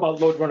let's talk about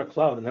LoadRunner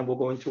Cloud, and then we'll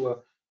go into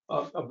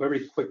a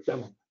very quick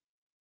demo.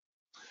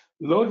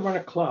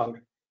 LoadRunner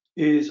Cloud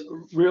is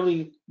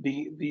really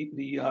the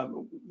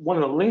one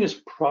of the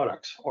latest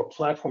products or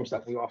platforms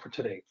that we offer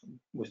today.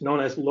 It's known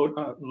as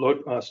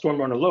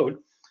StormRunner Load,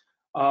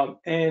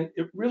 and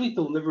it really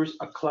delivers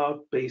a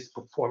cloud-based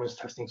performance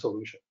testing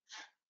solution.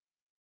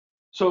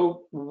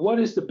 So what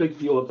is the big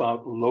deal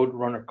about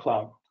LoadRunner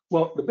Cloud?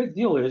 Well, the big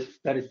deal is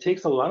that it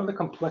takes a lot of the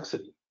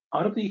complexity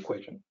out of the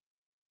equation,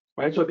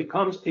 right? So it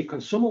becomes a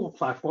consumable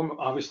platform.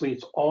 Obviously,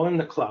 it's all in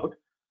the cloud,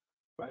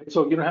 right?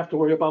 So you don't have to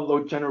worry about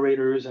load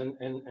generators and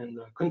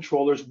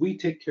controllers. We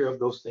take care of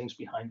those things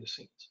behind the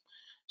scenes.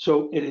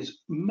 So it is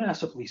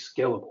massively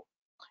scalable.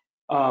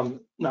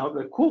 Now,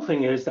 the cool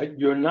thing is that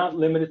you're not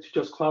limited to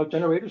just cloud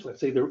generators.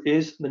 Let's say there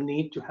is the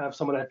need to have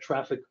some of that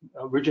traffic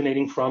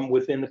originating from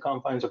within the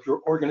confines of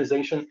your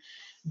organization.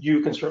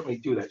 You can certainly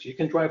do that. So you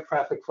can drive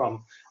traffic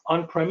from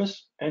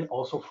on-premise and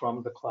also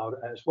from the cloud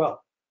as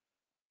well.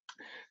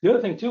 The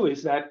other thing too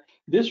is that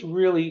this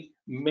really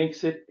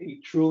makes it a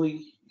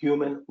truly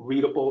human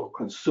readable or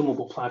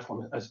consumable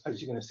platform, as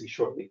you're going to see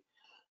shortly.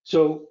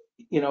 So,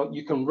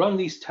 you can run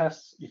these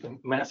tests. You can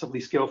massively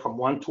scale from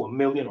 1 to 1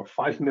 million or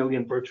 5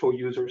 million virtual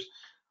users.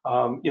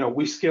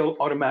 We scale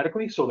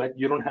automatically so that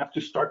you don't have to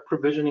start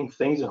provisioning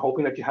things and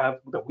hoping that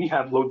we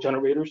have load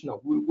generators.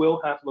 No, we will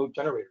have load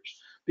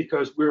generators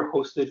because we're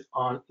hosted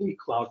on a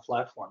cloud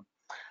platform.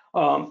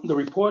 The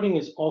reporting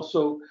is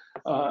also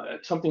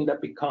something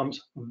that becomes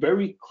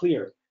very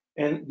clear,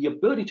 and the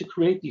ability to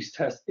create these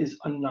tests is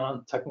a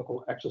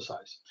non-technical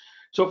exercise.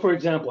 So, for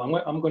example,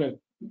 I'm going to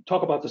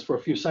talk about this for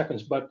a few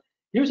seconds, but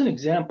here's an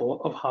example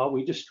of how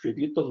we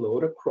distribute the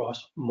load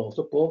across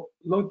multiple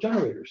load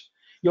generators.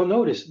 You'll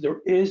notice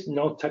there is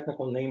no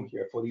technical name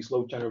here for these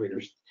load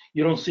generators.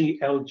 You don't see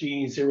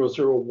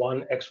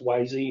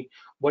LG001XYZ.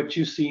 What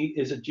you see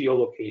is a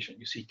geolocation.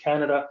 You see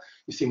Canada,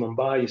 you see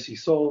Mumbai, you see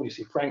Seoul, you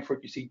see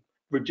Frankfurt, you see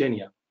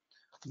Virginia.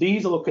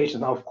 These are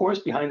locations. Now, of course,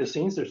 behind the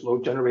scenes, there's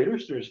load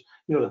generators. There's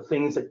the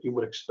things that you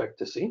would expect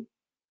to see.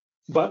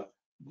 But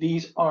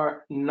these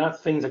are not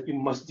things that you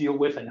must deal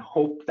with and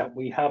hope that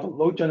we have a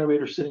load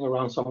generator sitting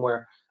around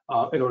somewhere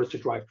in order to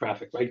drive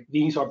traffic, right?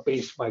 These are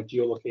based by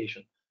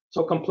geolocation.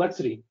 So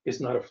complexity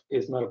is not a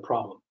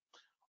problem.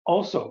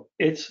 Also,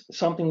 it's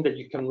something that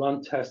you can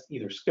run tests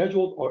either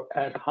scheduled or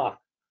ad hoc.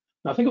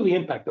 Now think of the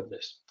impact of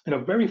this. In a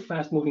very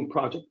fast-moving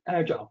project,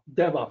 agile,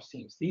 DevOps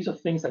teams, these are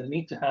things that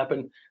need to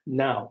happen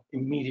now,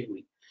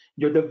 immediately.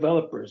 Your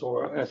developers,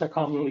 or as I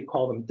commonly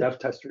call them, dev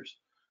testers,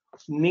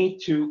 need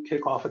to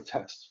kick off a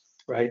test,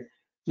 right?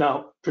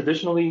 Now,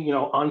 traditionally,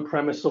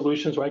 on-premise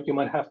solutions, right? You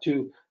might have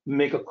to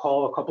make a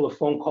call, a couple of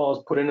phone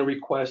calls, put in a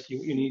request.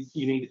 You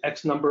need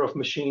X number of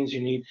machines.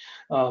 You need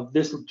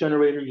this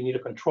generator. You need a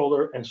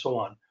controller, and so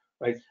on,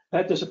 right?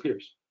 That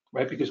disappears,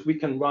 right? Because we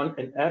can run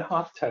an ad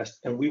hoc test,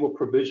 and we will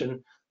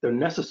provision the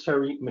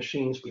necessary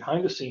machines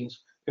behind the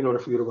scenes in order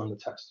for you to run the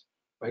test,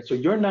 right? So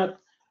you're not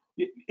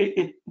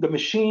the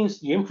machines,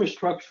 the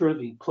infrastructure,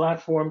 the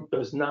platform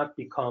does not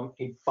become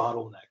a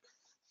bottleneck,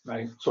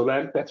 right? So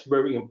that's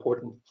very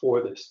important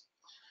for this.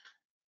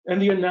 And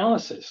the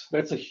analysis,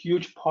 that's a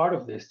huge part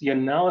of this. The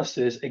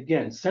analysis,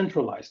 again,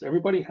 centralized.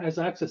 Everybody has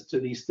access to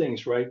these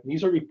things, right?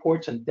 These are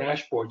reports and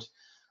dashboards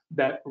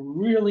that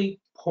really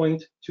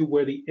point to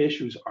where the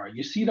issues are.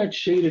 You see that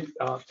shaded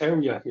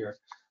area here?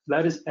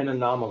 That is an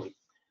anomaly.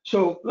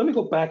 So let me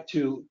go back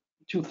to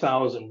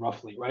 2000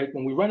 roughly, right?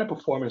 When we ran a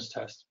performance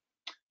test,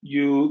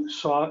 you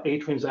saw a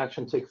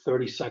transaction take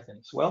 30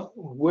 seconds. Well,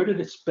 where did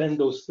it spend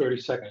those 30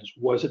 seconds?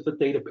 Was it the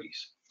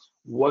database?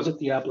 Was it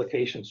the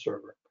application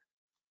server?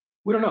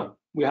 We don't know.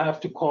 We have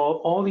to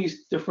call all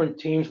these different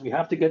teams. We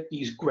have to get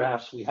these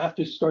graphs. We have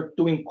to start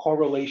doing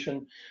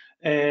correlation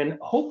and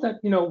hope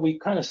that we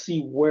kind of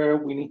see where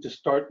we need to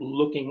start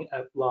looking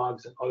at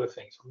logs and other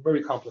things. A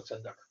very complex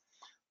endeavor.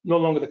 No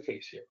longer the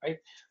case here, right?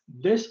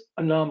 This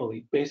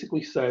anomaly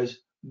basically says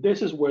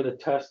this is where the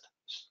test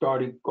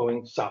started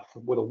going south,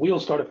 where the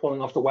wheels started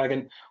falling off the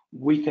wagon.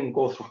 We can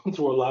go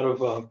through a lot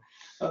of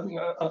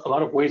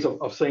ways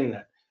of saying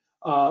that.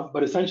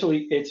 But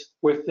essentially, it's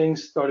where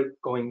things started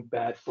going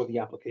bad for the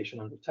application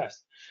under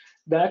test.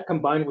 That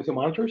combined with your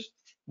monitors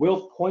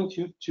will point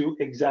you to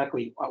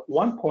exactly at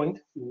one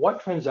point what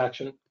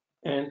transaction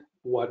and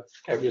what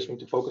areas we need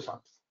to focus on.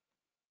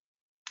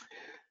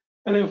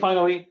 And then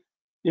finally,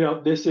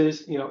 this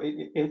is,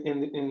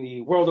 in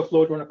the world of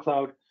LoadRunner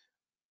Cloud,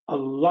 a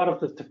lot of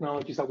the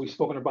technologies that we've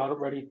spoken about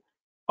already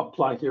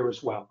apply here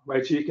as well,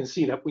 right? So you can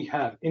see that we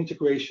have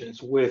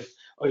integrations with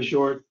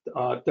Azure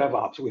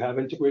DevOps. We have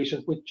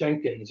integrations with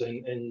Jenkins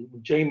and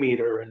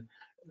JMeter and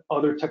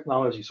other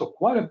technologies. So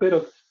quite a bit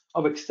of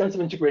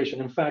extensive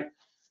integration. In fact,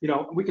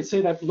 we could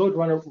say that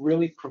LoadRunner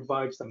really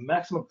provides the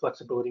maximum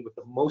flexibility with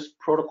the most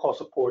protocol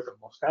support, the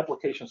most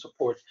application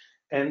support,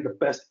 and the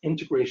best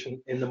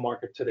integration in the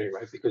market today,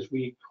 right? Because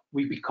we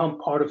become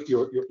part of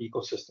your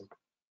ecosystem.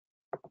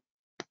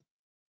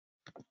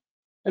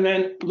 And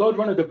then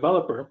LoadRunner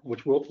Developer,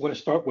 which we're going to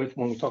start with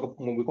when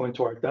we go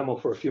into our demo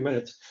for a few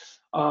minutes,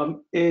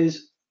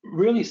 is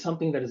really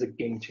something that is a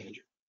game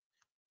changer.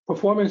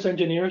 Performance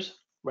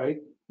engineers,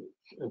 right?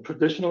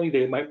 Traditionally,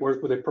 they might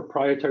work with a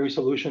proprietary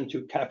solution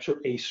to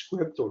capture a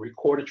script or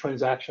record a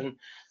transaction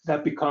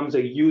that becomes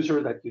a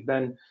user that you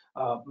then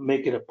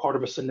make it a part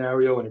of a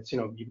scenario, and it's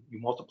you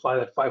multiply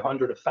that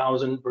 500,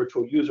 1,000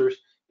 virtual users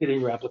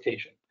hitting your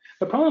application.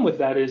 The problem with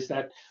that is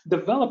that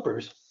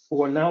developers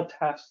who are now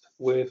tasked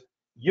with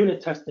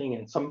unit testing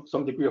and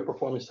some degree of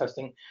performance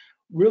testing,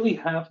 really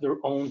have their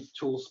own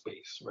tool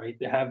space, right?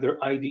 They have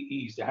their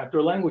IDEs, they have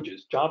their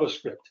languages,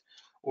 JavaScript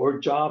or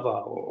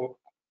Java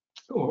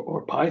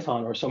or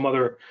Python or some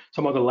other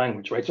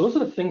language, right? So those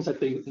are the things that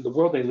the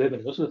world they live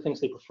in, those are the things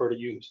they prefer to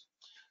use.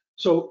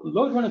 So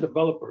LoadRunner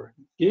Developer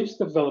gives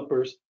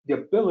developers the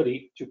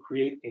ability to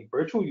create a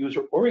virtual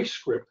user or a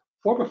script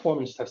for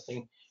performance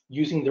testing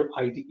using their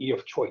IDE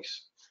of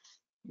choice.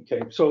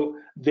 Okay, so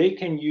they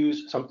can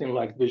use something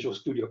like Visual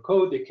Studio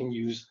Code, they can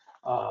use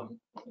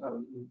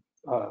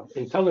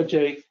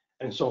IntelliJ,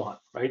 and so on,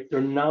 right?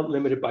 They're not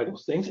limited by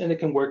those things, and they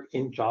can work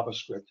in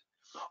JavaScript.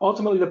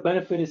 Ultimately, the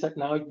benefit is that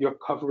now you're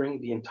covering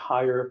the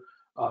entire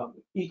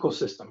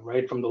ecosystem,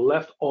 right? From the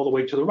left all the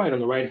way to the right. On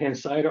the right-hand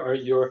side are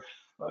your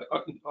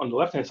on the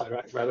left-hand side,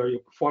 right, rather,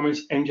 your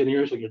performance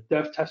engineers or your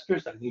dev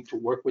testers that need to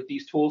work with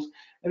these tools,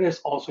 and there's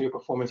also your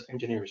performance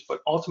engineers. But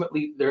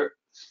ultimately, they're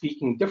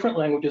speaking different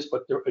languages,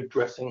 but they're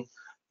addressing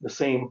the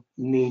same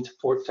needs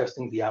for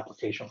testing the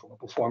application from a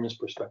performance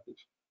perspective.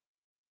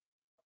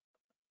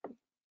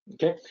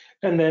 Okay,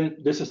 and then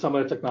this is some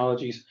of the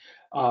technologies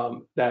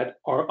that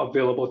are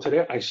available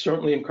today. I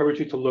certainly encourage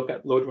you to look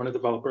at LoadRunner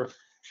Developer,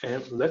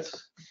 and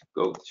let's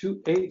go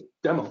to a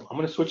demo. I'm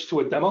going to switch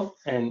to a demo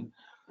and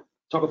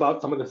talk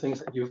about some of the things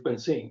that you've been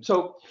seeing.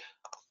 So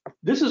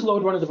this is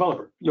LoadRunner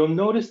Developer. You'll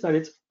notice that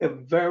it's a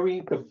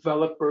very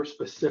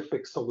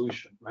developer-specific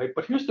solution, right?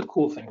 But here's the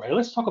cool thing, right?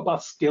 Let's talk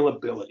about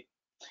scalability.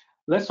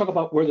 Let's talk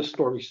about where the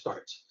story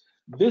starts.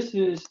 This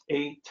is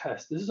a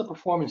test. This is a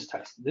performance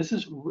test. This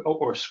is,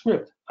 or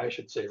script, I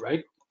should say,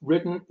 right?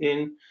 Written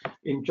in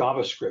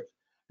JavaScript.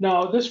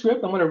 Now, this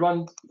script, I'm going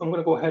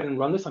to go ahead and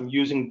run this. I'm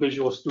using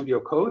Visual Studio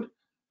Code.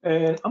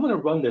 And I'm going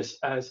to run this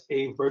as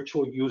a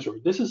virtual user.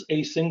 This is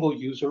a single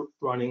user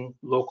running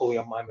locally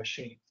on my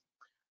machine.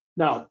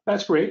 Now,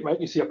 that's great, right?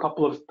 You see a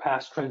couple of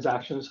past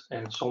transactions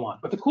and so on.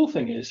 But the cool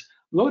thing is,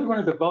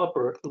 LoadRunner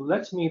Developer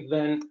lets me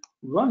then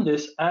run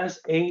this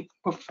as a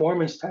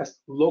performance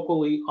test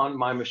locally on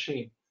my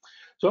machine.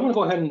 So I'm going to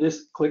go ahead and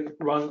just click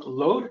Run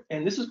Load,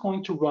 and this is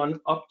going to run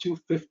up to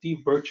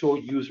 50 virtual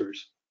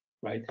users.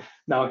 Right?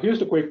 Now, here's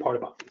the great part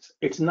about this.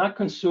 It's not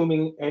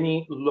consuming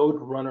any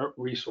LoadRunner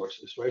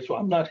resources, right? So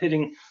I'm not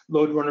hitting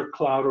LoadRunner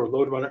Cloud or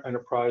LoadRunner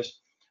Enterprise.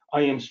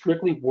 I am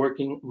strictly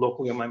working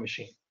locally on my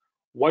machine.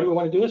 Why do I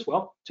want to do this?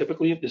 Well,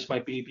 typically this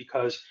might be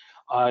because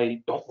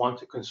I don't want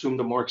to consume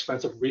the more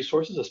expensive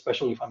resources,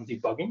 especially if I'm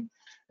debugging.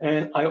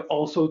 And I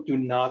also do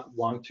not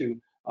want to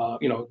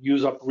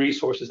use up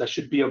resources that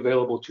should be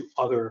available to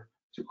other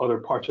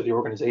parts of the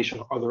organization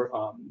or other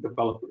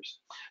developers.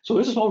 So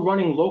this is all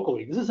running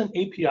locally. This is an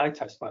API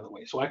test, by the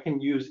way. So I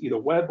can use either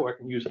web or I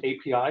can use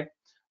API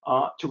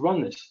to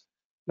run this.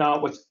 Now,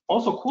 what's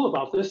also cool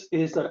about this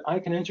is that I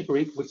can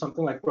integrate with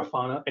something like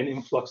Grafana and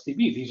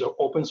InfluxDB. These are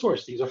open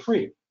source. These are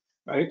free,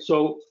 right?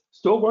 So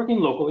still working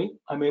locally,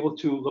 I'm able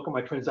to look at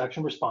my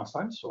transaction response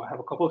times. So I have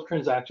a couple of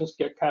transactions,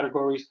 get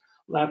categories,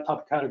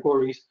 laptop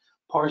categories,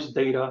 parse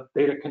data,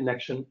 data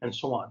connection, and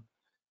so on.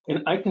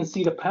 And I can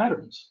see the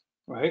patterns.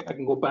 Right? I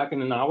can go back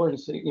in an hour and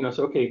say,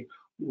 say, okay,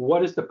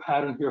 what is the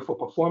pattern here for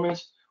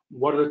performance?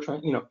 What are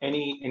the,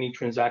 any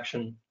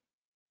transaction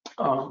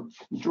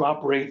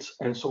drop rates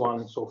and so on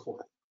and so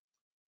forth.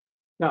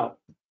 Now,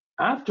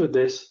 after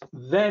this,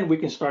 then we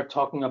can start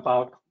talking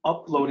about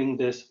uploading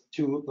this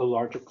to the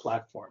larger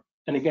platform.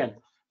 And again,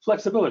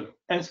 flexibility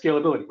and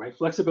scalability, right?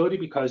 Flexibility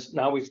because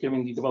now we've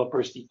given the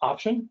developers the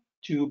option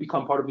to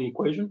become part of the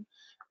equation,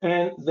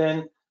 and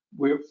then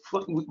we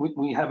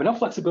have enough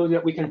flexibility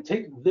that we can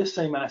take this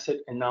same asset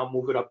and now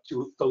move it up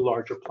to the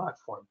larger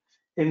platform,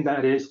 and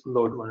that is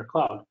LoadRunner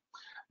Cloud.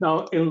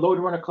 Now, in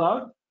LoadRunner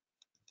Cloud,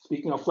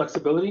 speaking of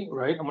flexibility,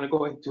 right, I'm going to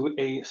go into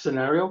a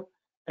scenario,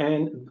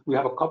 and we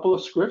have a couple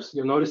of scripts.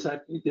 You'll notice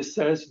that this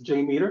says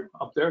JMeter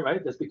up there,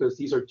 right? That's because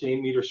these are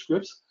JMeter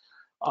scripts,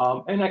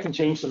 and I can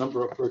change the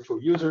number of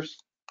virtual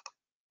users.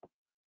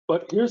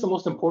 But here's the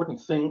most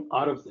important thing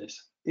out of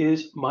this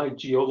is my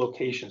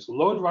geolocations.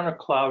 LoadRunner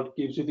Cloud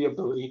gives you the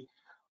ability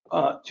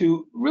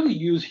to really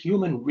use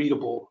human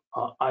readable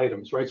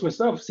items, right? So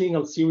instead of seeing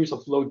a series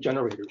of load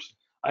generators,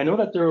 I know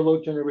that there are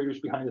load generators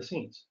behind the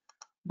scenes,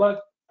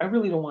 but I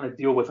really don't want to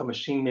deal with a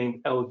machine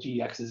named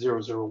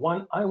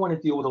LGX001. I want to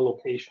deal with a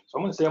location. So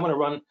I'm going to say I'm going to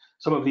run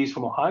some of these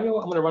from Ohio.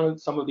 I'm going to run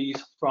some of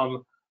these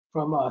from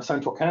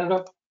Central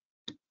Canada.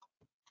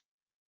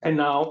 And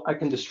now I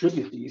can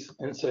distribute these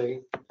and say,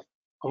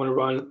 I'm going to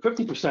run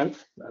 50%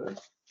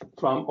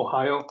 from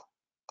Ohio,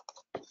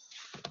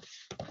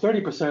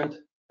 30%,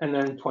 and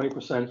then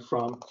 20%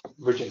 from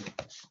Virginia.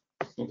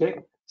 Okay,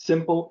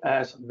 simple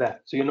as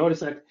that. So you notice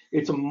that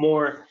it's a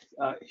more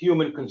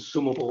human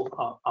consumable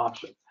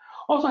option.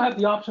 Also have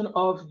the option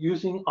of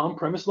using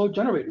on-premise load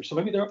generators. So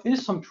maybe there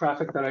is some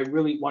traffic that I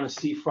really want to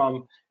see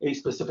from a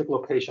specific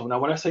location. Now,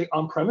 when I say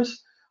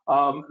on-premise,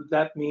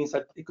 that means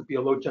that it could be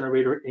a load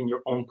generator in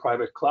your own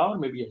private cloud,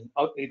 maybe an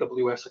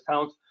AWS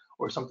account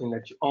or something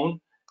that you own.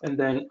 And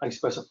then I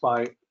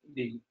specify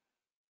the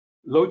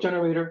load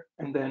generator,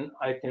 and then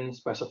I can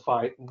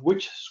specify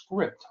which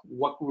script,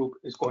 what group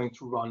is going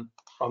to run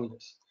from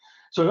this.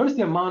 So notice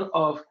the amount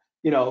of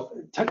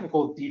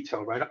technical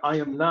detail, right?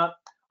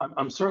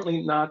 I'm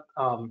certainly not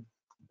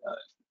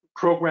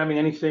programming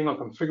anything or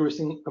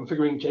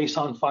configuring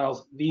JSON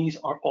files. These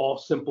are all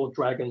simple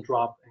drag and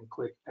drop and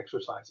click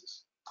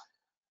exercises.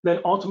 Then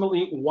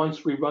ultimately,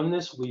 once we run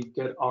this, we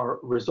get our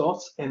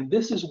results. And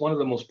this is one of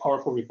the most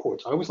powerful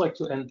reports. I always like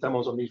to end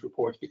demos on these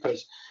reports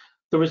because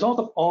the result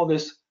of all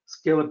this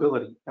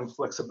scalability and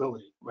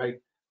flexibility, right?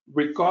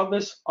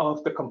 Regardless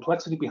of the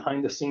complexity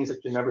behind the scenes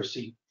that you never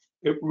see,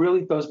 it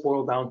really does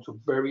boil down to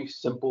very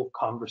simple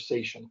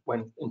conversation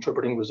when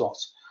interpreting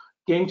results.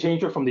 Game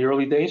changer from the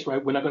early days,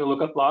 right? We're not going to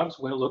look at logs,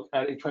 we're going to look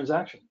at a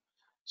transaction.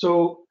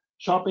 So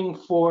shopping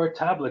for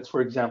tablets,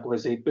 for example,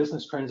 is a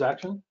business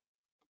transaction.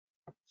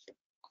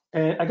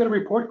 And I got a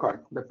report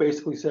card that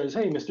basically says,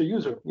 hey, Mr.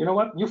 User, you know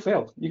what? You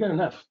failed. You got an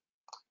F.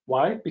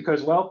 Why?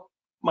 Because, well,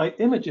 my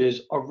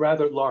images are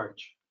rather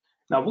large.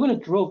 Now, we're going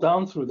to drill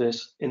down through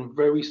this in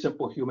very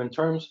simple human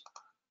terms.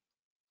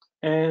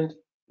 And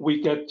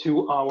we get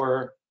to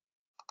our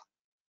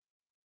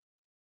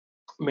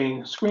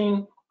main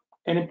screen,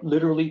 and it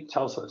literally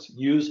tells us,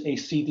 use a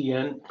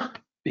CDN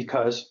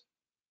because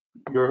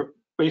you're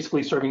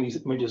basically serving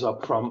these images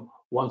up from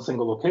one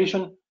single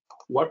location.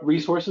 What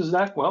resource is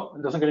that? Well,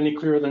 it doesn't get any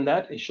clearer than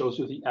that. It shows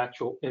you the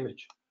actual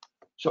image.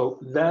 So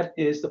that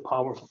is the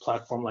power of a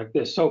platform like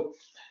this. So,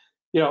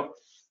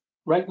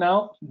 right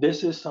now,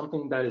 this is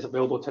something that is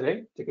available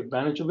today. Take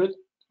advantage of it,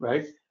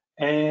 right?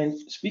 And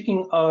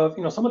speaking of,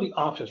 some of the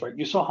options, right?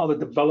 You saw how the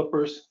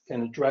developers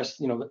can address,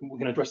 we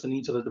can address the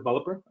needs of the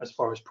developer as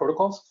far as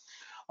protocols.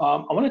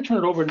 I want to turn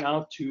it over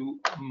now to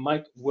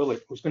Mike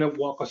Willett, who's going to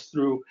walk us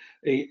through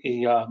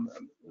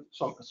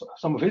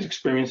some of his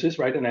experiences,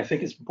 right? And I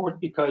think it's important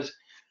because,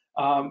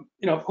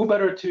 who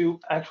better to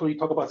actually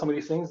talk about some of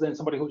these things than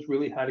somebody who's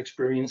really had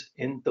experience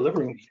in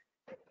delivering these.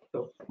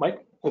 So,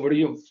 Mike, over to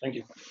you. Thank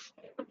you.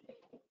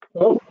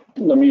 Oh,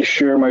 let me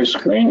share my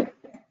screen.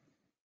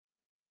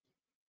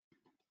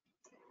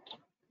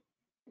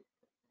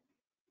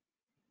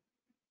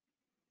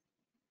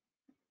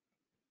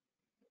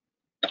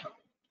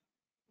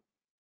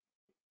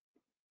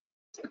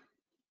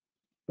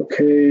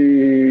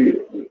 Okay,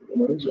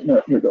 what is it?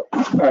 No, here we go.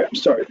 All right,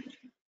 sorry.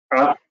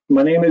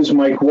 My name is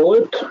Mike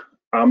Willett.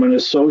 I'm an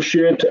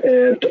associate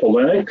at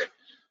Hellenic.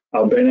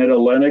 I've been at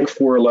Hellenic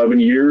for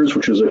 11 years,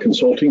 which is a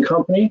consulting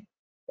company.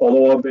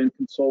 Although I've been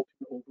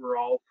consulting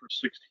overall for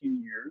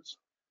 16 years.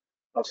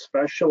 I've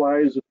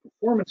specialized in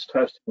performance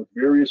testing with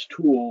various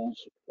tools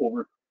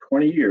over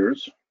 20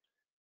 years.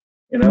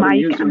 And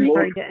Mike, I'm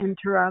sorry to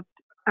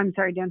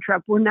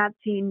interrupt. We're not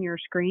seeing your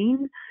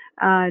screen.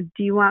 Do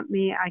you want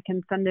me? I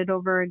can send it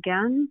over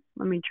again.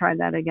 Let me try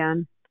that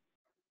again.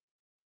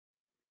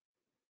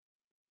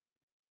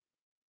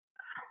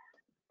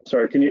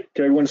 Sorry, can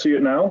everyone see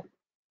it now?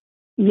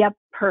 Yep,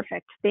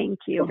 perfect. Thank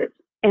you. Okay.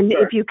 And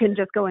Sorry. if you can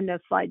just go into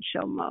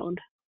slideshow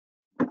mode.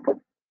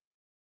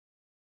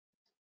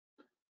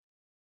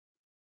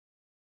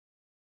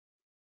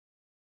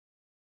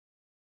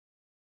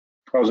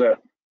 How's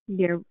that?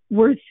 Yeah,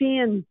 we're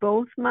seeing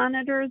both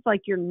monitors,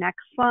 like your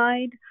next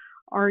slide.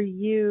 Are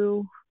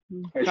you?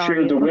 I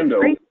shared the window.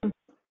 Great.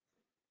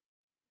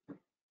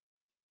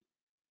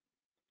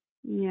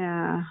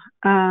 Yeah.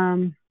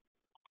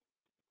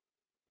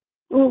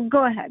 Well,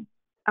 go ahead.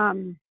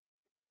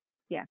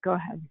 Yeah, go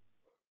ahead.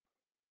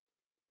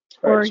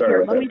 Or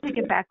here, let me take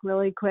it back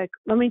really quick.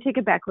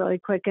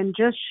 And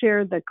just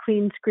share the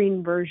clean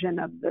screen version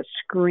of the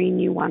screen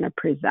you want to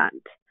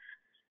present.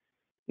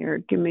 Here,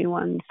 give me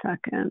 1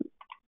 second.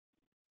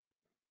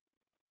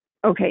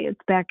 Okay, it's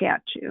back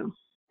at you.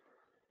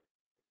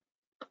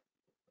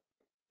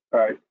 All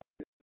right.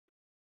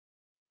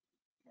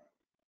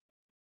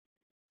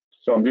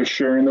 So I'm just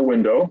sharing the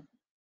window.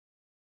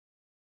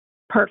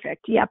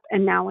 Perfect. Yep.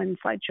 And now in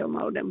slideshow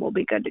mode, and we'll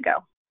be good to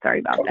go. Sorry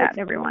about that,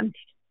 everyone.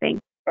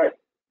 Thanks. All right.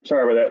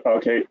 Sorry about that.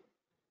 Okay.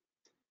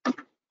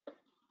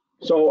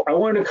 So I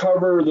want to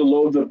cover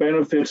the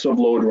benefits of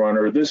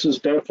LoadRunner. This is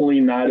definitely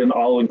not an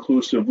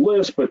all-inclusive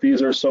list, but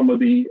these are some of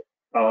the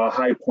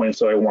high points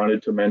that I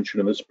wanted to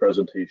mention in this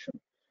presentation.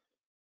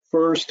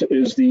 First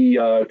is the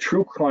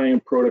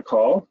TruClient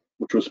protocol,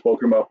 which was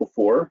spoken about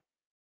before.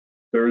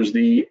 There's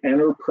the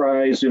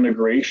enterprise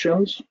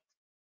integrations,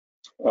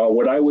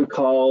 what I would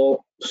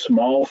call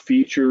small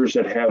features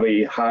that have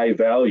a high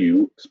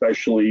value,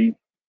 especially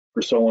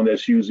for someone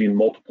that's using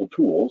multiple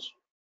tools.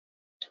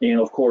 And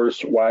of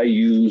course, why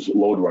use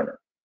LoadRunner?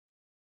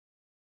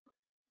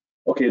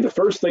 Okay, the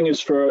first thing I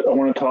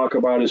want to talk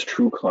about is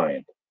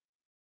TruClient.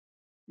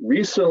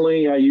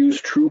 Recently, I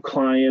used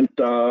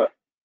TruClient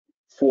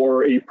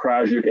for a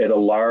project at a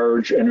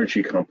large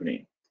energy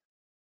company.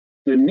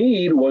 The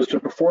need was to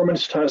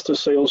performance test a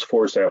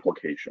Salesforce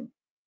application.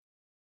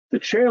 The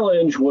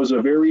challenge was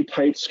a very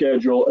tight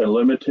schedule and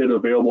limited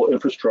available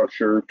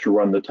infrastructure to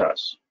run the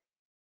tests.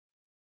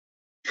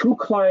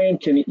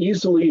 TruClient can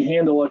easily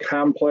handle a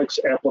complex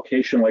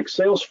application like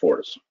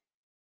Salesforce.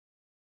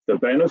 The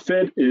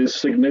benefit is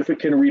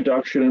significant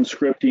reduction in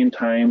scripting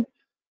time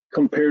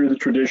compared to the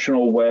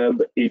traditional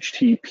web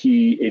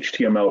HTTP,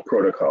 HTML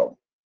protocol.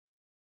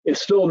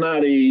 It's still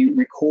not a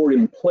record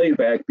and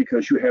playback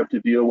because you have to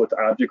deal with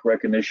object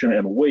recognition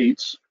and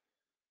weights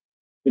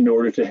in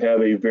order to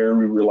have a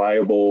very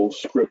reliable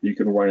script you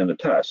can run in the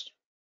test.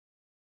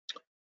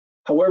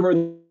 However,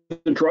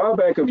 the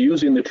drawback of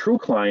using the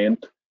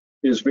TruClient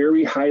is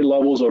very high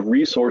levels of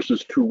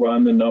resources to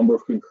run the number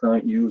of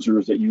concurrent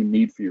users that you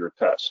need for your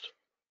test.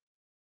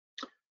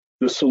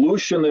 The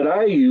solution that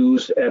I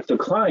used at the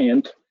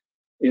client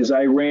is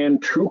I ran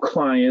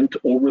TruClient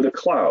over the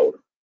cloud.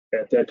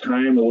 At that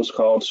time, it was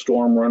called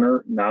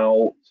StormRunner.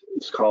 Now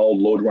it's called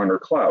LoadRunner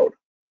Cloud.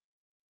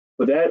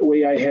 But that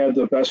way I had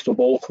the best of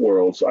both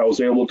worlds. I was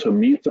able to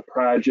meet the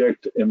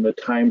project in the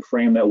time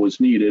frame that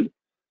was needed.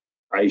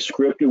 I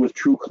scripted with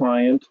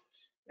TruClient,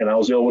 and I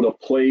was able to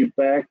play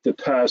back the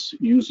tests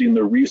using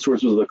the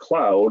resources of the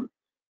cloud,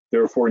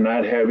 therefore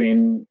not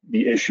having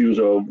the issues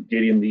of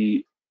getting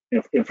the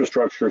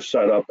infrastructure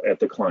set up at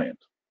the client.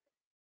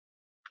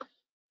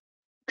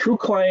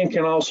 TruClient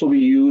can also be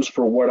used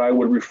for what I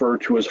would refer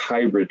to as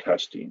hybrid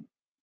testing.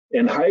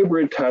 In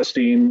hybrid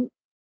testing,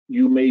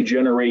 you may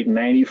generate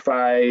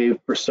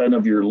 95%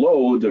 of your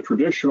load the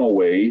traditional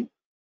way,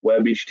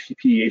 web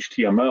HTTP,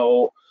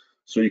 HTML,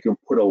 so you can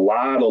put a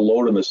lot of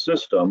load in the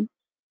system,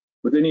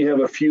 but then you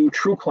have a few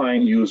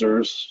TruClient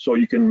users, so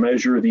you can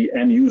measure the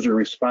end user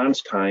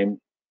response time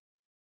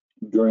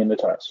during the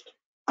test.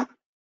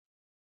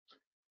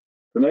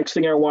 The next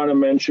thing I want to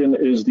mention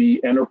is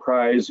the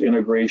enterprise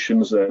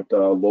integrations that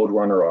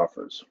LoadRunner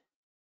offers.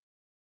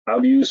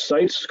 I've used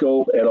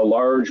SiteScope at a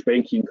large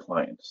banking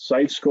client.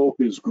 SiteScope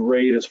is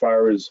great as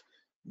far as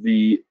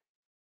the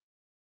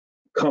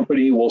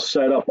company will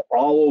set up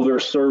all of their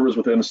servers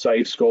within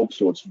SiteScope,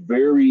 so it's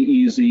very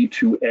easy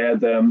to add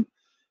them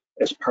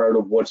as part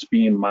of what's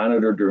being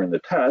monitored during the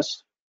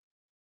test.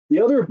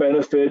 The other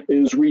benefit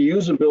is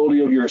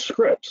reusability of your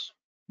scripts.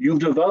 You've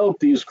developed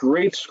these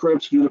great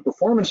scripts to do the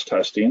performance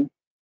testing.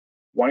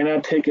 Why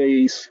not take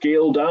a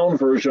scaled down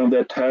version of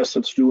that test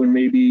that's doing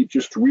maybe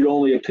just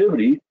read-only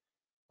activity,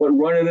 but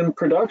run it in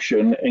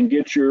production and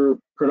get your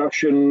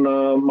production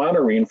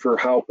monitoring for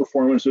how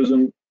performance is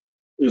in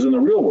the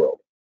real world.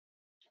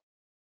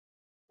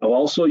 I've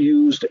also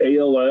used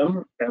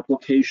ALM,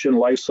 Application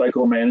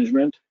Lifecycle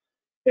Management,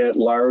 at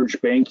large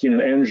banking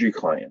and energy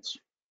clients.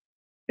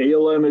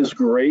 ALM is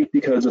great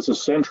because it's a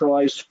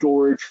centralized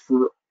storage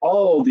for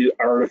all of the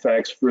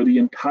artifacts for the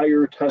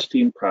entire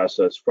testing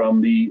process,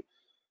 from the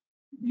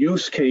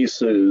use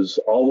cases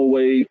all the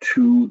way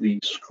to the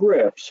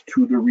scripts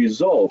to the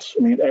results.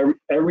 I mean,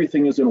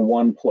 everything is in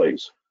one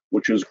place,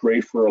 which is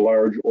great for a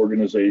large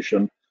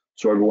organization,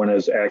 so everyone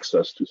has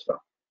access to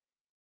stuff.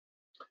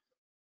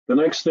 The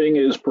next thing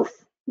is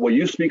what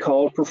used to be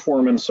called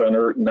Performance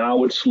Center.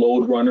 Now it's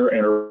LoadRunner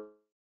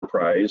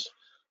Enterprise.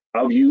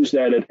 I've used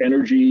that at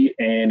energy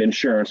and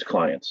insurance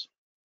clients.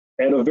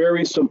 At a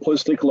very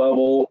simplistic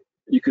level,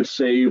 you could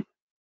say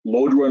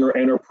LoadRunner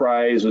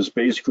Enterprise is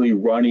basically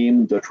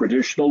running the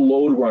traditional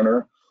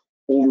LoadRunner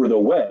over the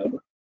web.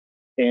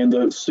 And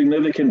the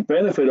significant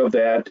benefit of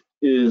that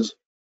is,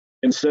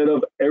 instead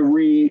of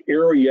every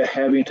area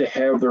having to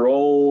have their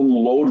own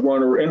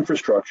LoadRunner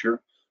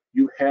infrastructure,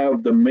 you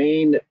have the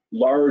main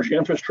large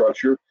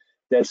infrastructure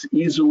that's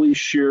easily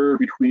shared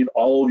between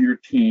all of your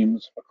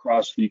teams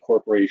across the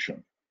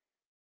corporation.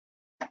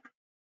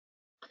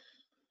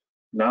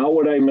 Now,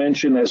 what I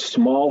mentioned as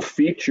small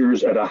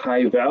features at a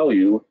high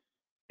value,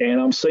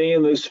 and I'm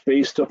saying this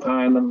based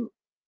upon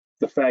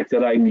the fact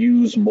that I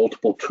use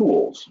multiple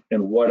tools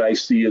and what I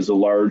see as a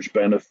large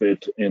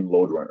benefit in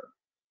LoadRunner.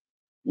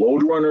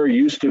 LoadRunner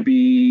used to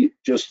be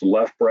just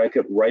left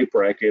bracket, right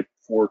bracket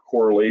for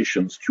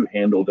correlations to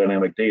handle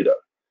dynamic data.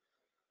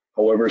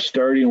 However,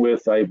 starting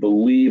with, I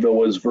believe it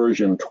was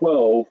version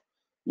 12,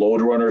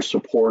 LoadRunner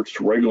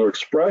supports regular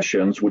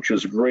expressions, which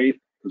is great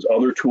because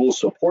other tools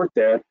support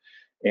that,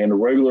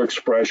 and regular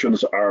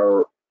expressions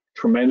are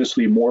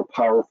tremendously more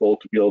powerful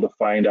to be able to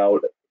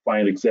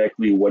find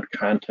exactly what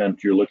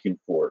content you're looking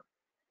for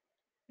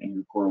in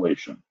your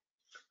correlation.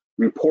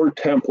 Report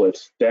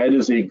templates, that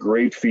is a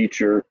great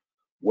feature.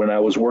 When I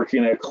was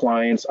working at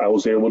clients, I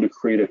was able to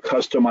create a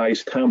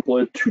customized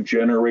template to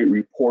generate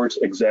reports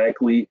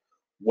exactly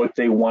what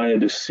they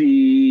wanted to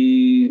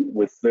see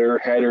with their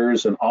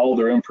headers and all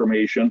their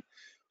information.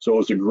 So it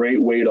was a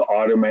great way to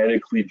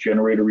automatically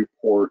generate a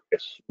report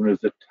as soon as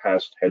the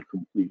test had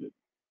completed.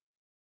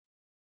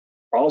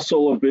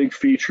 Also, a big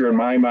feature in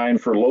my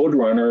mind for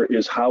LoadRunner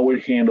is how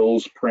it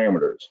handles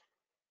parameters.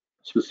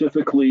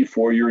 Specifically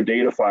for your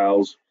data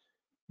files,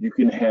 you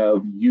can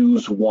have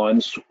use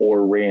once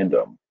or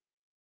random.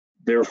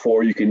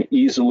 Therefore, you can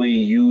easily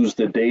use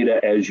the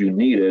data as you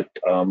need it.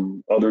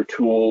 Other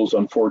tools,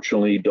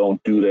 unfortunately,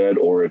 don't do that,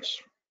 or it's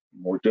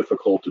more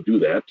difficult to do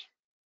that.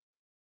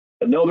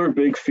 Another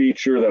big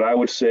feature that I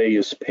would say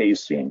is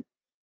pacing.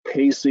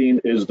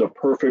 Pacing is the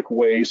perfect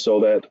way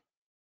so that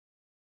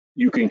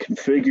you can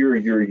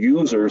configure your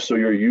users so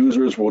your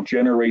users will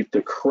generate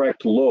the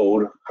correct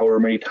load, however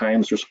many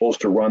times they're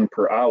supposed to run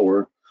per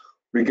hour,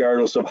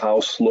 regardless of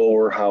how slow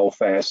or how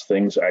fast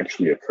things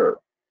actually occur.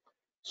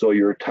 So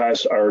your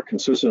tests are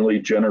consistently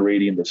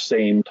generating the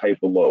same type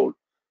of load,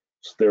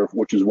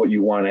 which is what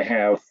you want to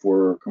have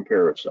for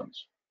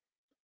comparisons.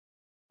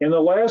 And the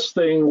last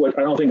thing, what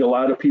I don't think a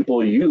lot of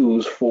people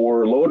use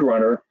for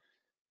LoadRunner,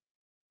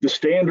 the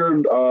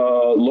standard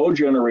load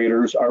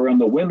generators are on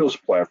the Windows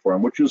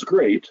platform, which is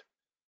great,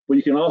 but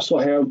you can also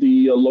have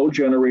the load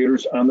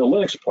generators on the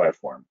Linux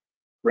platform.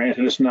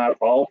 Granted, it's not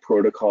all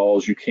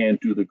protocols. You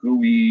can't do the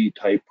GUI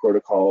type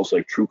protocols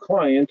like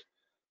TruClient,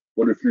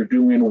 but if you're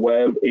doing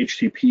web,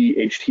 HTTP,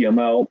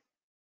 HTML,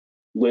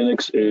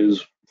 Linux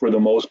is, for the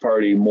most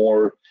part, a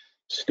more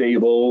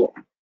stable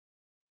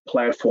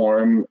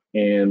platform,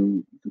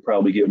 and you can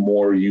probably get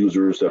more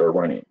users that are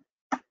running.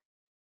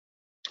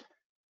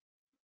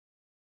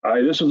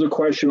 This is a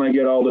question I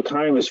get all the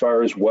time as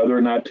far as whether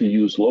or not to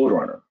use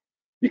LoadRunner.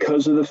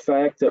 Because of the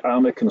fact that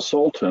I'm a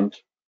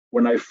consultant,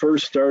 when I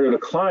first started a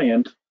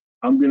client,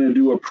 I'm going to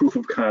do a proof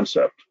of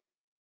concept.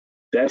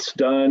 That's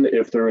done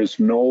if there is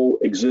no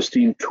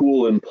existing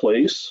tool in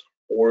place,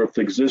 or if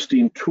the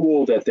existing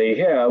tool that they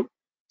have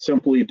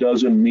simply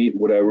doesn't meet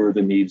whatever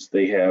the needs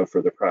they have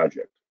for the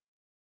project.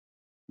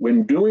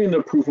 When doing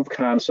the proof of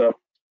concept,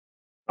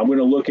 I'm going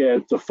to look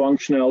at the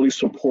functionality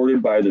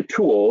supported by the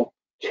tool.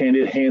 Can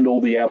it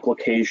handle the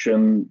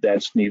application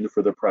that's needed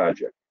for the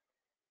project?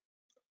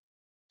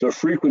 The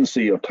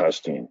frequency of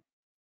testing.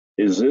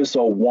 Is this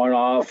a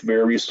one-off,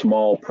 very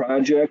small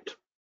project,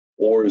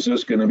 or is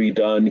this going to be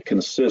done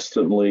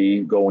consistently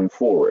going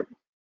forward?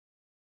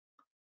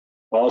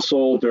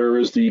 Also, there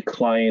is the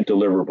client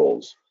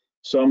deliverables.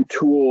 Some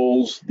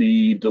tools,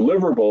 the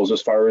deliverables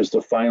as far as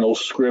the final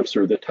scripts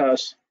or the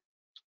tests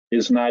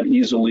is not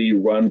easily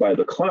run by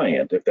the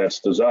client if that's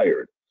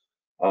desired.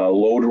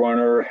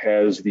 LoadRunner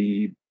has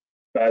the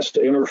best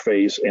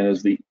interface and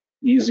is the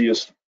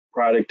easiest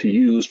product to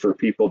use for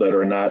people that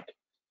are not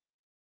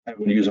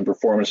having to use in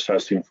performance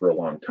testing for a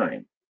long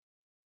time.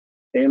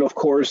 And of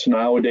course,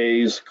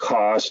 nowadays,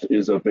 cost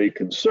is a big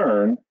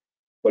concern,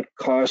 but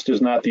cost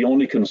is not the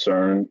only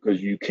concern,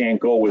 because you can't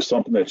go with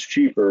something that's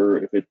cheaper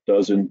if it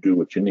doesn't do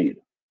what you need.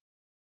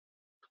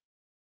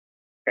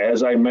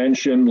 As I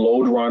mentioned,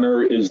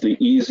 LoadRunner is the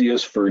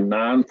easiest for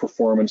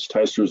non-performance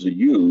testers to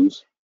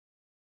use.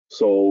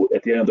 So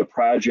at the end of the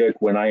project,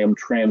 when I am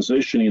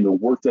transitioning the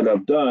work that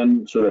I've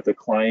done so that the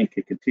client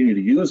can continue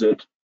to use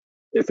it,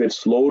 if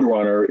it's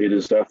LoadRunner, it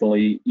is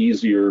definitely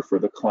easier for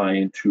the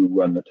client to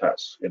run the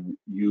tests and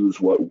use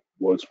what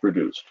was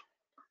produced.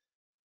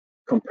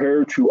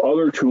 Compared to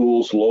other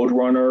tools,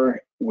 LoadRunner,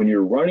 when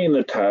you're running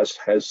the test,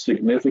 has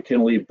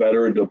significantly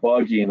better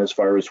debugging as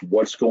far as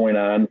what's going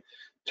on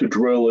to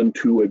drill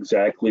into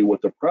exactly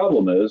what the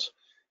problem is,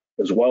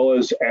 as well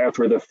as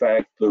after the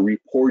fact, the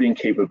reporting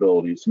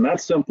capabilities. Not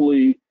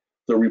simply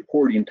the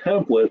reporting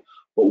template,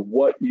 but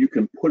what you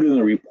can put in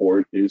the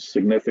report is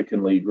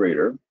significantly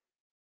greater.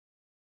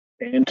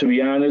 And to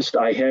be honest,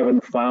 I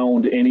haven't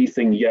found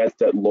anything yet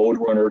that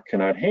LoadRunner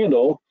cannot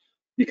handle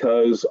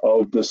because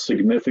of the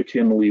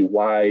significantly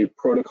wide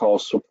protocol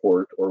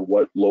support or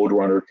what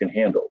LoadRunner can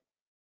handle.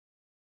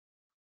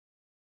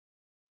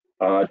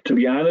 To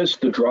be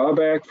honest, the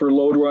drawback for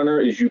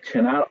LoadRunner is you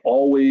cannot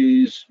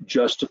always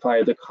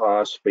justify the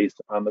cost based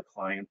upon the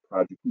client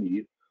project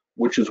need,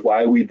 which is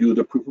why we do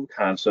the proof of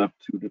concept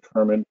to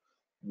determine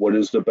what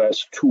is the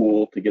best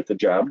tool to get the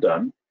job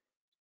done.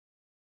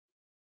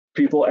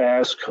 People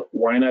ask,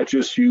 why not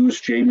just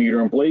use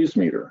JMeter and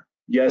BlazeMeter?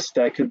 Yes,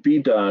 that could be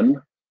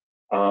done.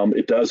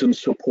 It doesn't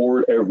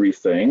support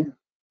everything.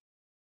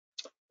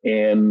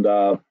 And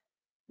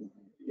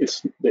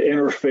it's the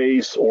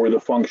interface or the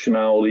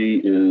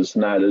functionality is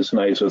not as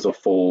nice as a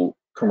full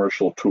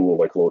commercial tool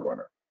like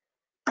LoadRunner.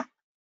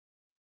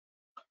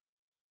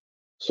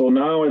 So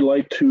now I'd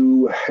like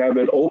to have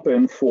it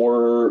open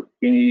for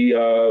any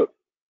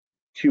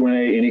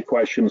Q&A, any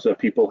questions that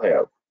people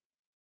have.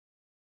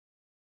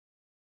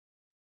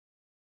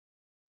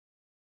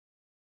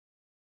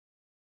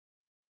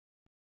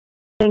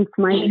 Thanks,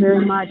 Mike,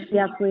 very much.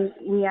 Yes,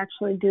 we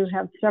actually do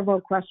have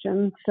several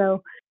questions,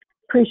 so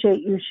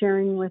appreciate you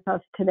sharing with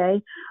us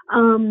today.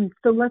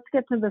 So let's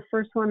get to the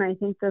first one. I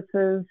think this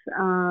is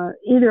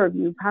either of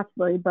you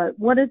possibly, but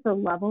what is the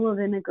level of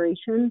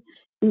integration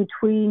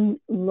between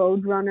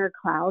LoadRunner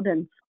Cloud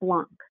and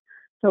Splunk?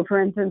 So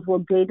for instance,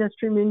 will data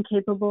streaming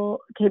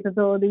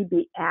capability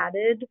be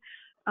added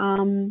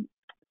to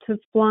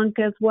Splunk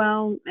as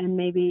well? And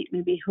maybe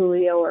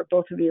Julio or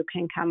both of you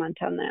can comment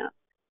on that.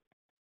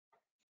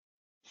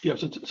 Yeah,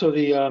 so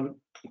the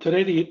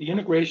today the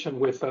integration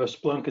with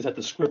Splunk is at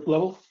the script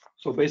level.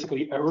 So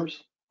basically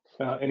errors,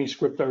 any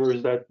script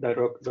errors that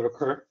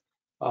occur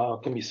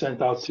can be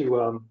sent out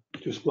to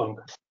Splunk.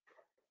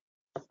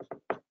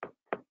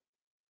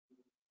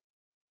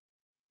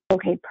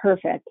 Okay,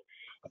 perfect.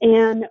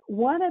 And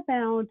what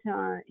about,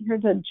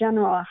 here's a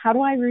general, how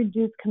do I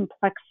reduce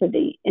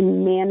complexity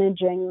in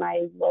managing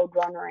my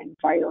LoadRunner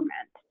environment?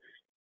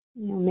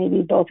 You know,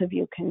 maybe both of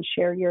you can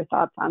share your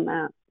thoughts on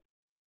that.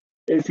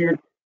 If you're,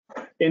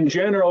 in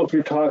general, if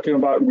you're talking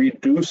about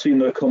reducing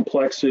the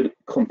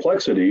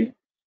complexity,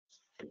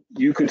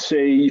 You could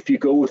say if you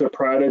go with a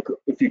product,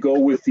 if you go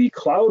with the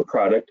cloud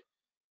product,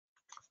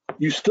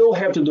 you still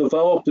have to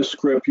develop the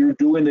script. You're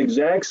doing the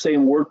exact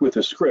same work with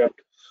the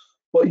script,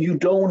 but you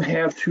don't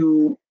have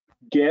to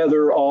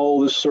gather all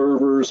the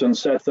servers and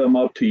set them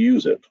up to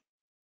use it.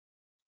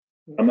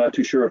 I'm not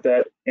too sure if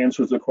that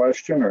answers the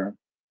question or.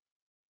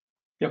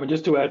 Yeah, but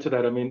just to add to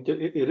that, I mean,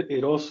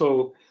 it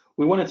also,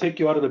 we want to take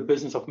you out of the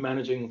business of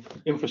managing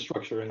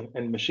infrastructure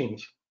and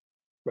machines,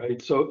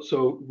 right?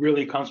 So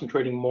really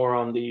concentrating more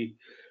on the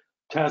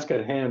task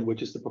at hand,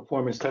 which is the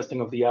performance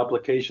testing of the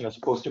application as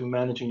opposed to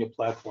managing your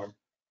platform.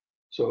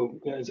 So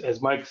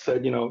as Mike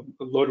said, you know,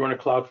 LoadRunner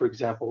Cloud, for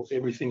example,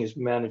 everything is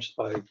managed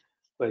by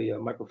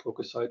Micro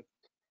Focus side.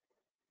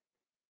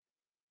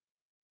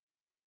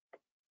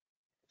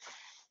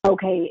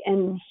 Okay,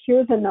 and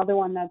here's another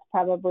one that's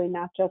probably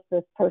not just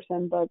this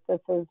person, but this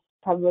is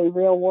probably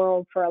real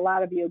world for a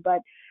lot of you.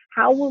 But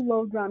how will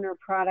LoadRunner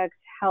products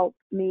help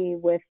me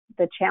with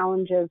the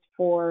challenges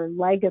for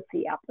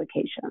legacy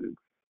applications?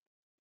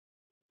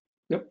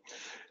 Yep.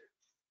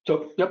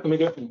 So let me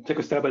take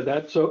a stab at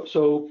that.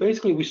 So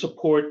basically, we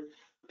support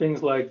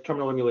things like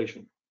terminal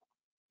emulation,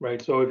 right?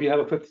 So if you have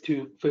a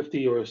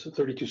 5250 or a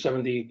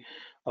 3270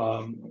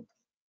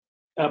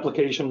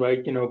 application,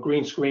 right? You know,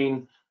 green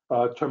screen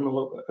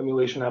terminal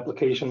emulation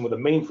application with a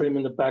mainframe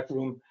in the back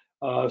room.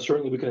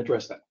 Certainly, we can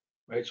address that,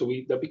 right? So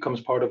that becomes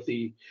part of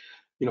the,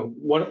 you know,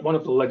 one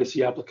of the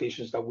legacy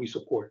applications that we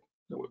support,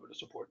 that we're going to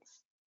support.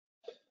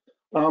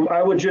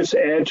 I would just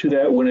add to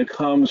that when it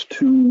comes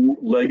to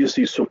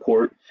legacy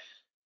support,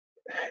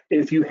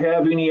 if you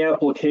have any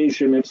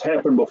application, it's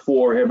happened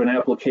before, have an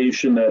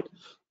application that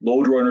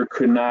LoadRunner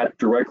could not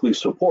directly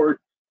support,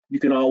 you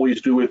can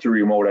always do it through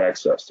remote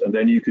access, and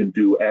then you can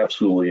do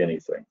absolutely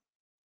anything.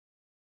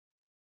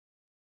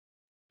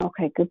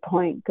 Okay, good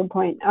point. Good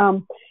point.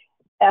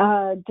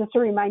 Just a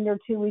reminder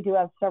too, we do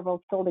have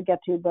several still to get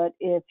to, but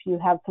if you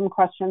have some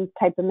questions,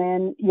 type them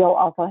in. You'll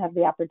also have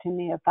the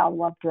opportunity to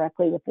follow up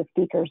directly with the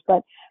speakers.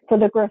 But for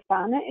the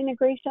Grafana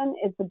integration,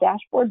 is the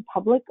dashboard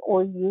public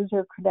or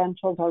user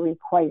credentials are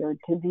required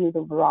to view the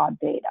raw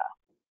data?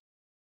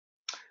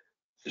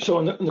 So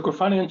in the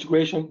Grafana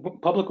integration,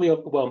 publicly,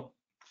 well,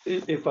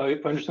 if I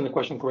understand the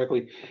question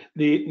correctly,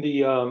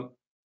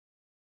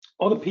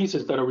 all the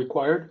pieces that are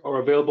required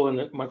are available in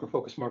the Micro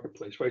Focus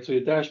marketplace, right? So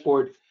your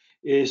dashboard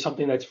is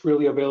something that's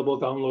freely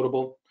available,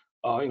 downloadable,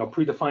 you know,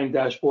 predefined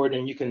dashboard,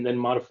 and you can then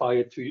modify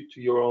it to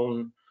your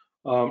own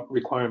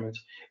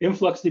requirements.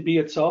 InfluxDB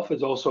itself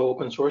is also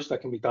open source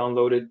that can be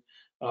downloaded.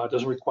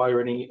 Doesn't require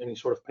any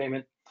sort of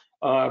payment.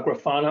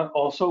 Grafana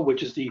also,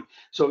 which is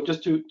so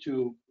just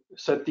to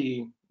set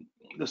the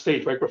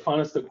stage, right?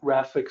 Grafana is the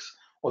graphics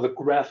or the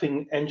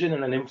graphing engine,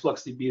 and then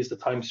InfluxDB is the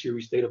time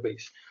series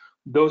database.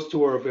 Those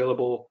two are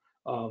available,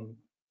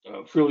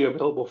 freely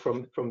available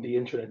from the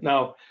internet.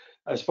 Now,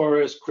 as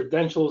far as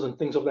credentials and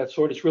things of that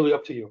sort, it's really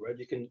up to you, right?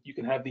 You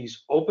can have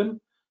these open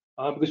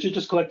because you're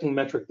just collecting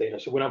metric data.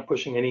 So we're not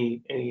pushing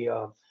any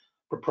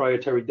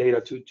proprietary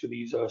data to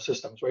these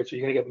systems, right? So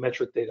you're gonna get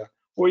metric data,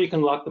 or you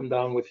can lock them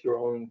down with your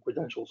own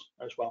credentials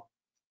as well.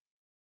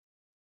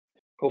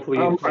 Hopefully.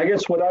 I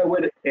guess what I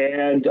would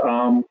add,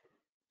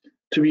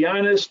 to be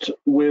honest,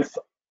 with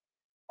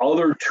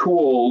other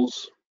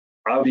tools,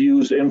 I've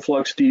used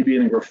InfluxDB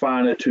and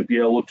Grafana to be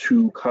able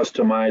to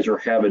customize or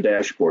have a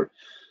dashboard.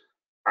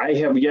 I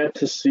have yet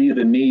to see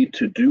the need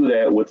to do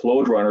that with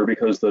LoadRunner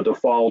because the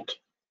default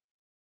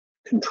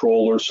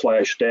controller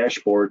 /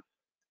 dashboard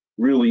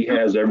really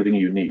has everything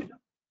you need.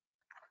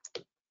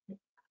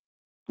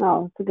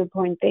 Oh, that's a good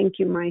point. Thank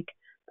you, Mike.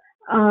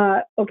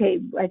 Okay,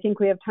 I think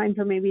we have time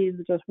for maybe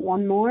just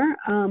one more.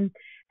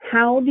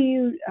 How do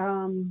you,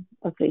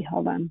 let's see,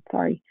 hold on,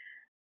 sorry.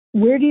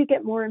 Where do you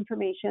get more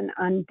information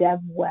on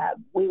DevWeb?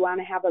 We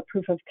want to have a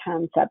proof of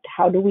concept.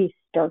 How do we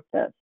start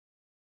this?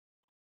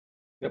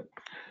 Yep.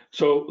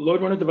 So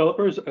LoadRunner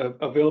developers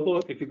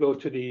available if you go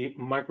to the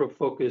Micro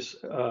Focus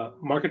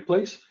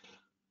marketplace.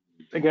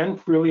 Again,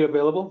 freely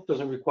available,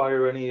 doesn't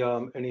require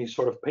any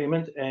sort of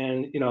payment,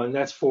 and and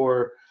that's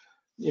for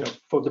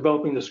for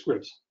developing the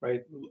scripts,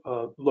 right,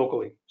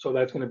 locally. So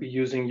that's going to be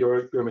using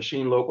your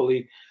machine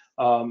locally,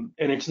 and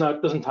it's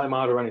doesn't time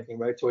out or anything,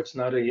 right? So it's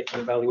not an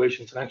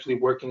evaluation; it's an actually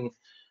working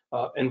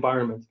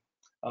environment.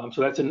 So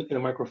that's in a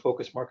Micro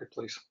Focus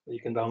marketplace. You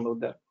can download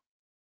that.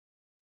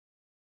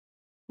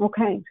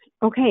 Okay.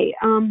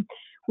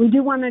 We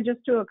do want to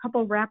just do a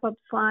couple wrap-up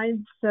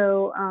slides.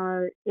 So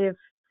if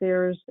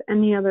there's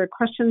any other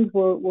questions,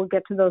 we'll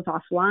get to those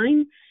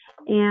offline.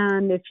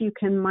 And if you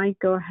can, Mike,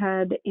 go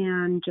ahead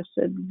and just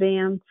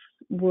advance.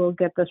 We'll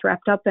get this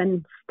wrapped up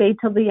and stay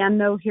till the end,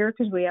 though, here,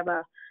 because we have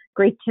a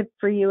great tip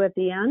for you at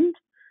the end.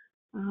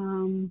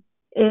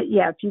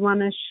 If you want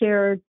to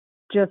share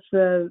just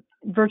the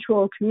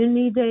virtual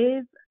community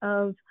days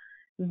of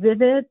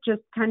Vivit,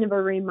 just kind of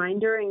a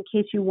reminder in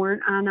case you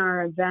weren't on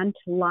our event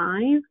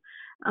live,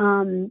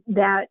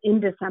 that in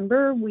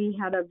December we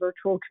had a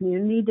virtual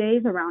community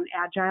days around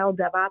Agile,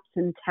 DevOps,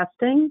 and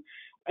testing.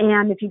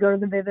 And if you go to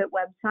the Vivit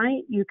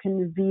website, you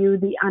can view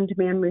the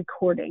on-demand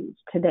recordings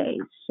today.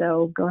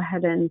 So go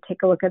ahead and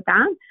take a look at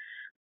that.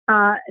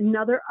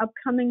 Another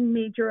upcoming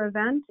major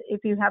event,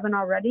 if you haven't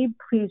already,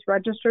 please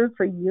register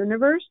for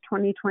Universe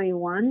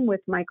 2021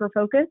 with Micro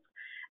Focus.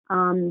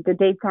 The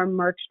dates are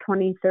March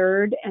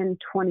 23rd and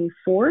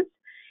 24th.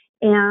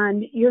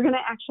 And you're going to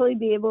actually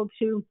be able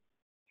to,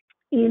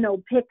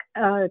 pick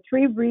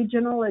 3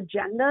 regional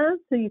agendas,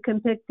 so you can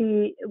pick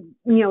the,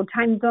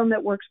 time zone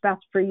that works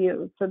best for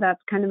you. So that's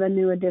kind of a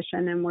new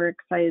addition, and we're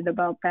excited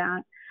about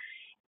that.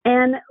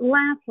 And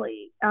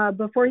lastly,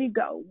 before you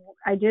go,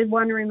 I did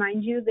want to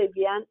remind you the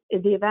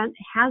event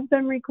has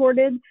been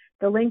recorded.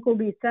 The link will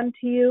be sent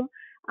to you.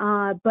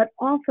 But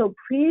also,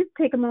 please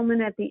take a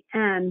moment at the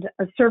end.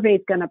 A survey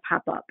is going to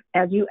pop up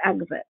as you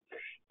exit.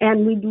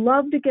 And we'd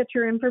love to get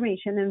your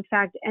information. In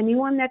fact,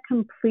 anyone that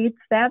completes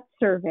that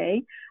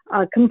survey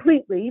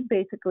completely,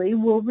 basically,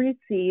 will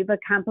receive a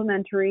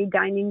complimentary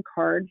dining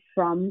card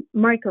from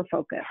Micro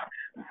Focus.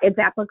 It's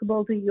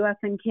applicable to U.S.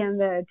 and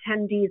Canada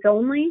attendees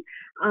only.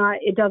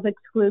 It does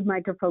exclude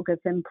Micro Focus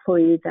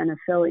employees and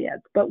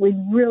affiliates, but we'd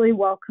really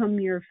welcome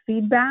your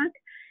feedback.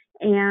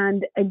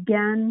 And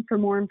again, for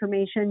more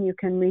information, you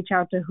can reach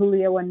out to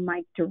Julio and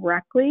Mike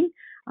directly.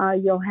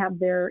 You'll have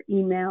their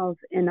emails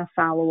in a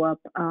follow-up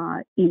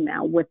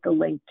email with the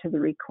link to the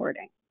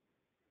recording.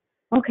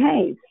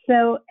 Okay,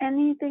 so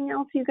anything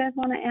else you guys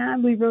want to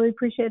add? We really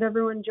appreciate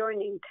everyone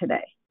joining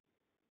today.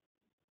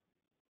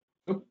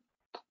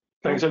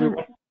 Thanks,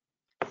 everyone.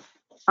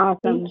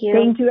 Awesome.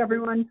 Thank you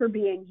everyone for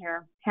being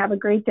here. Have a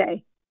great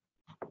day.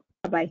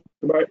 Bye-bye.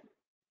 Bye.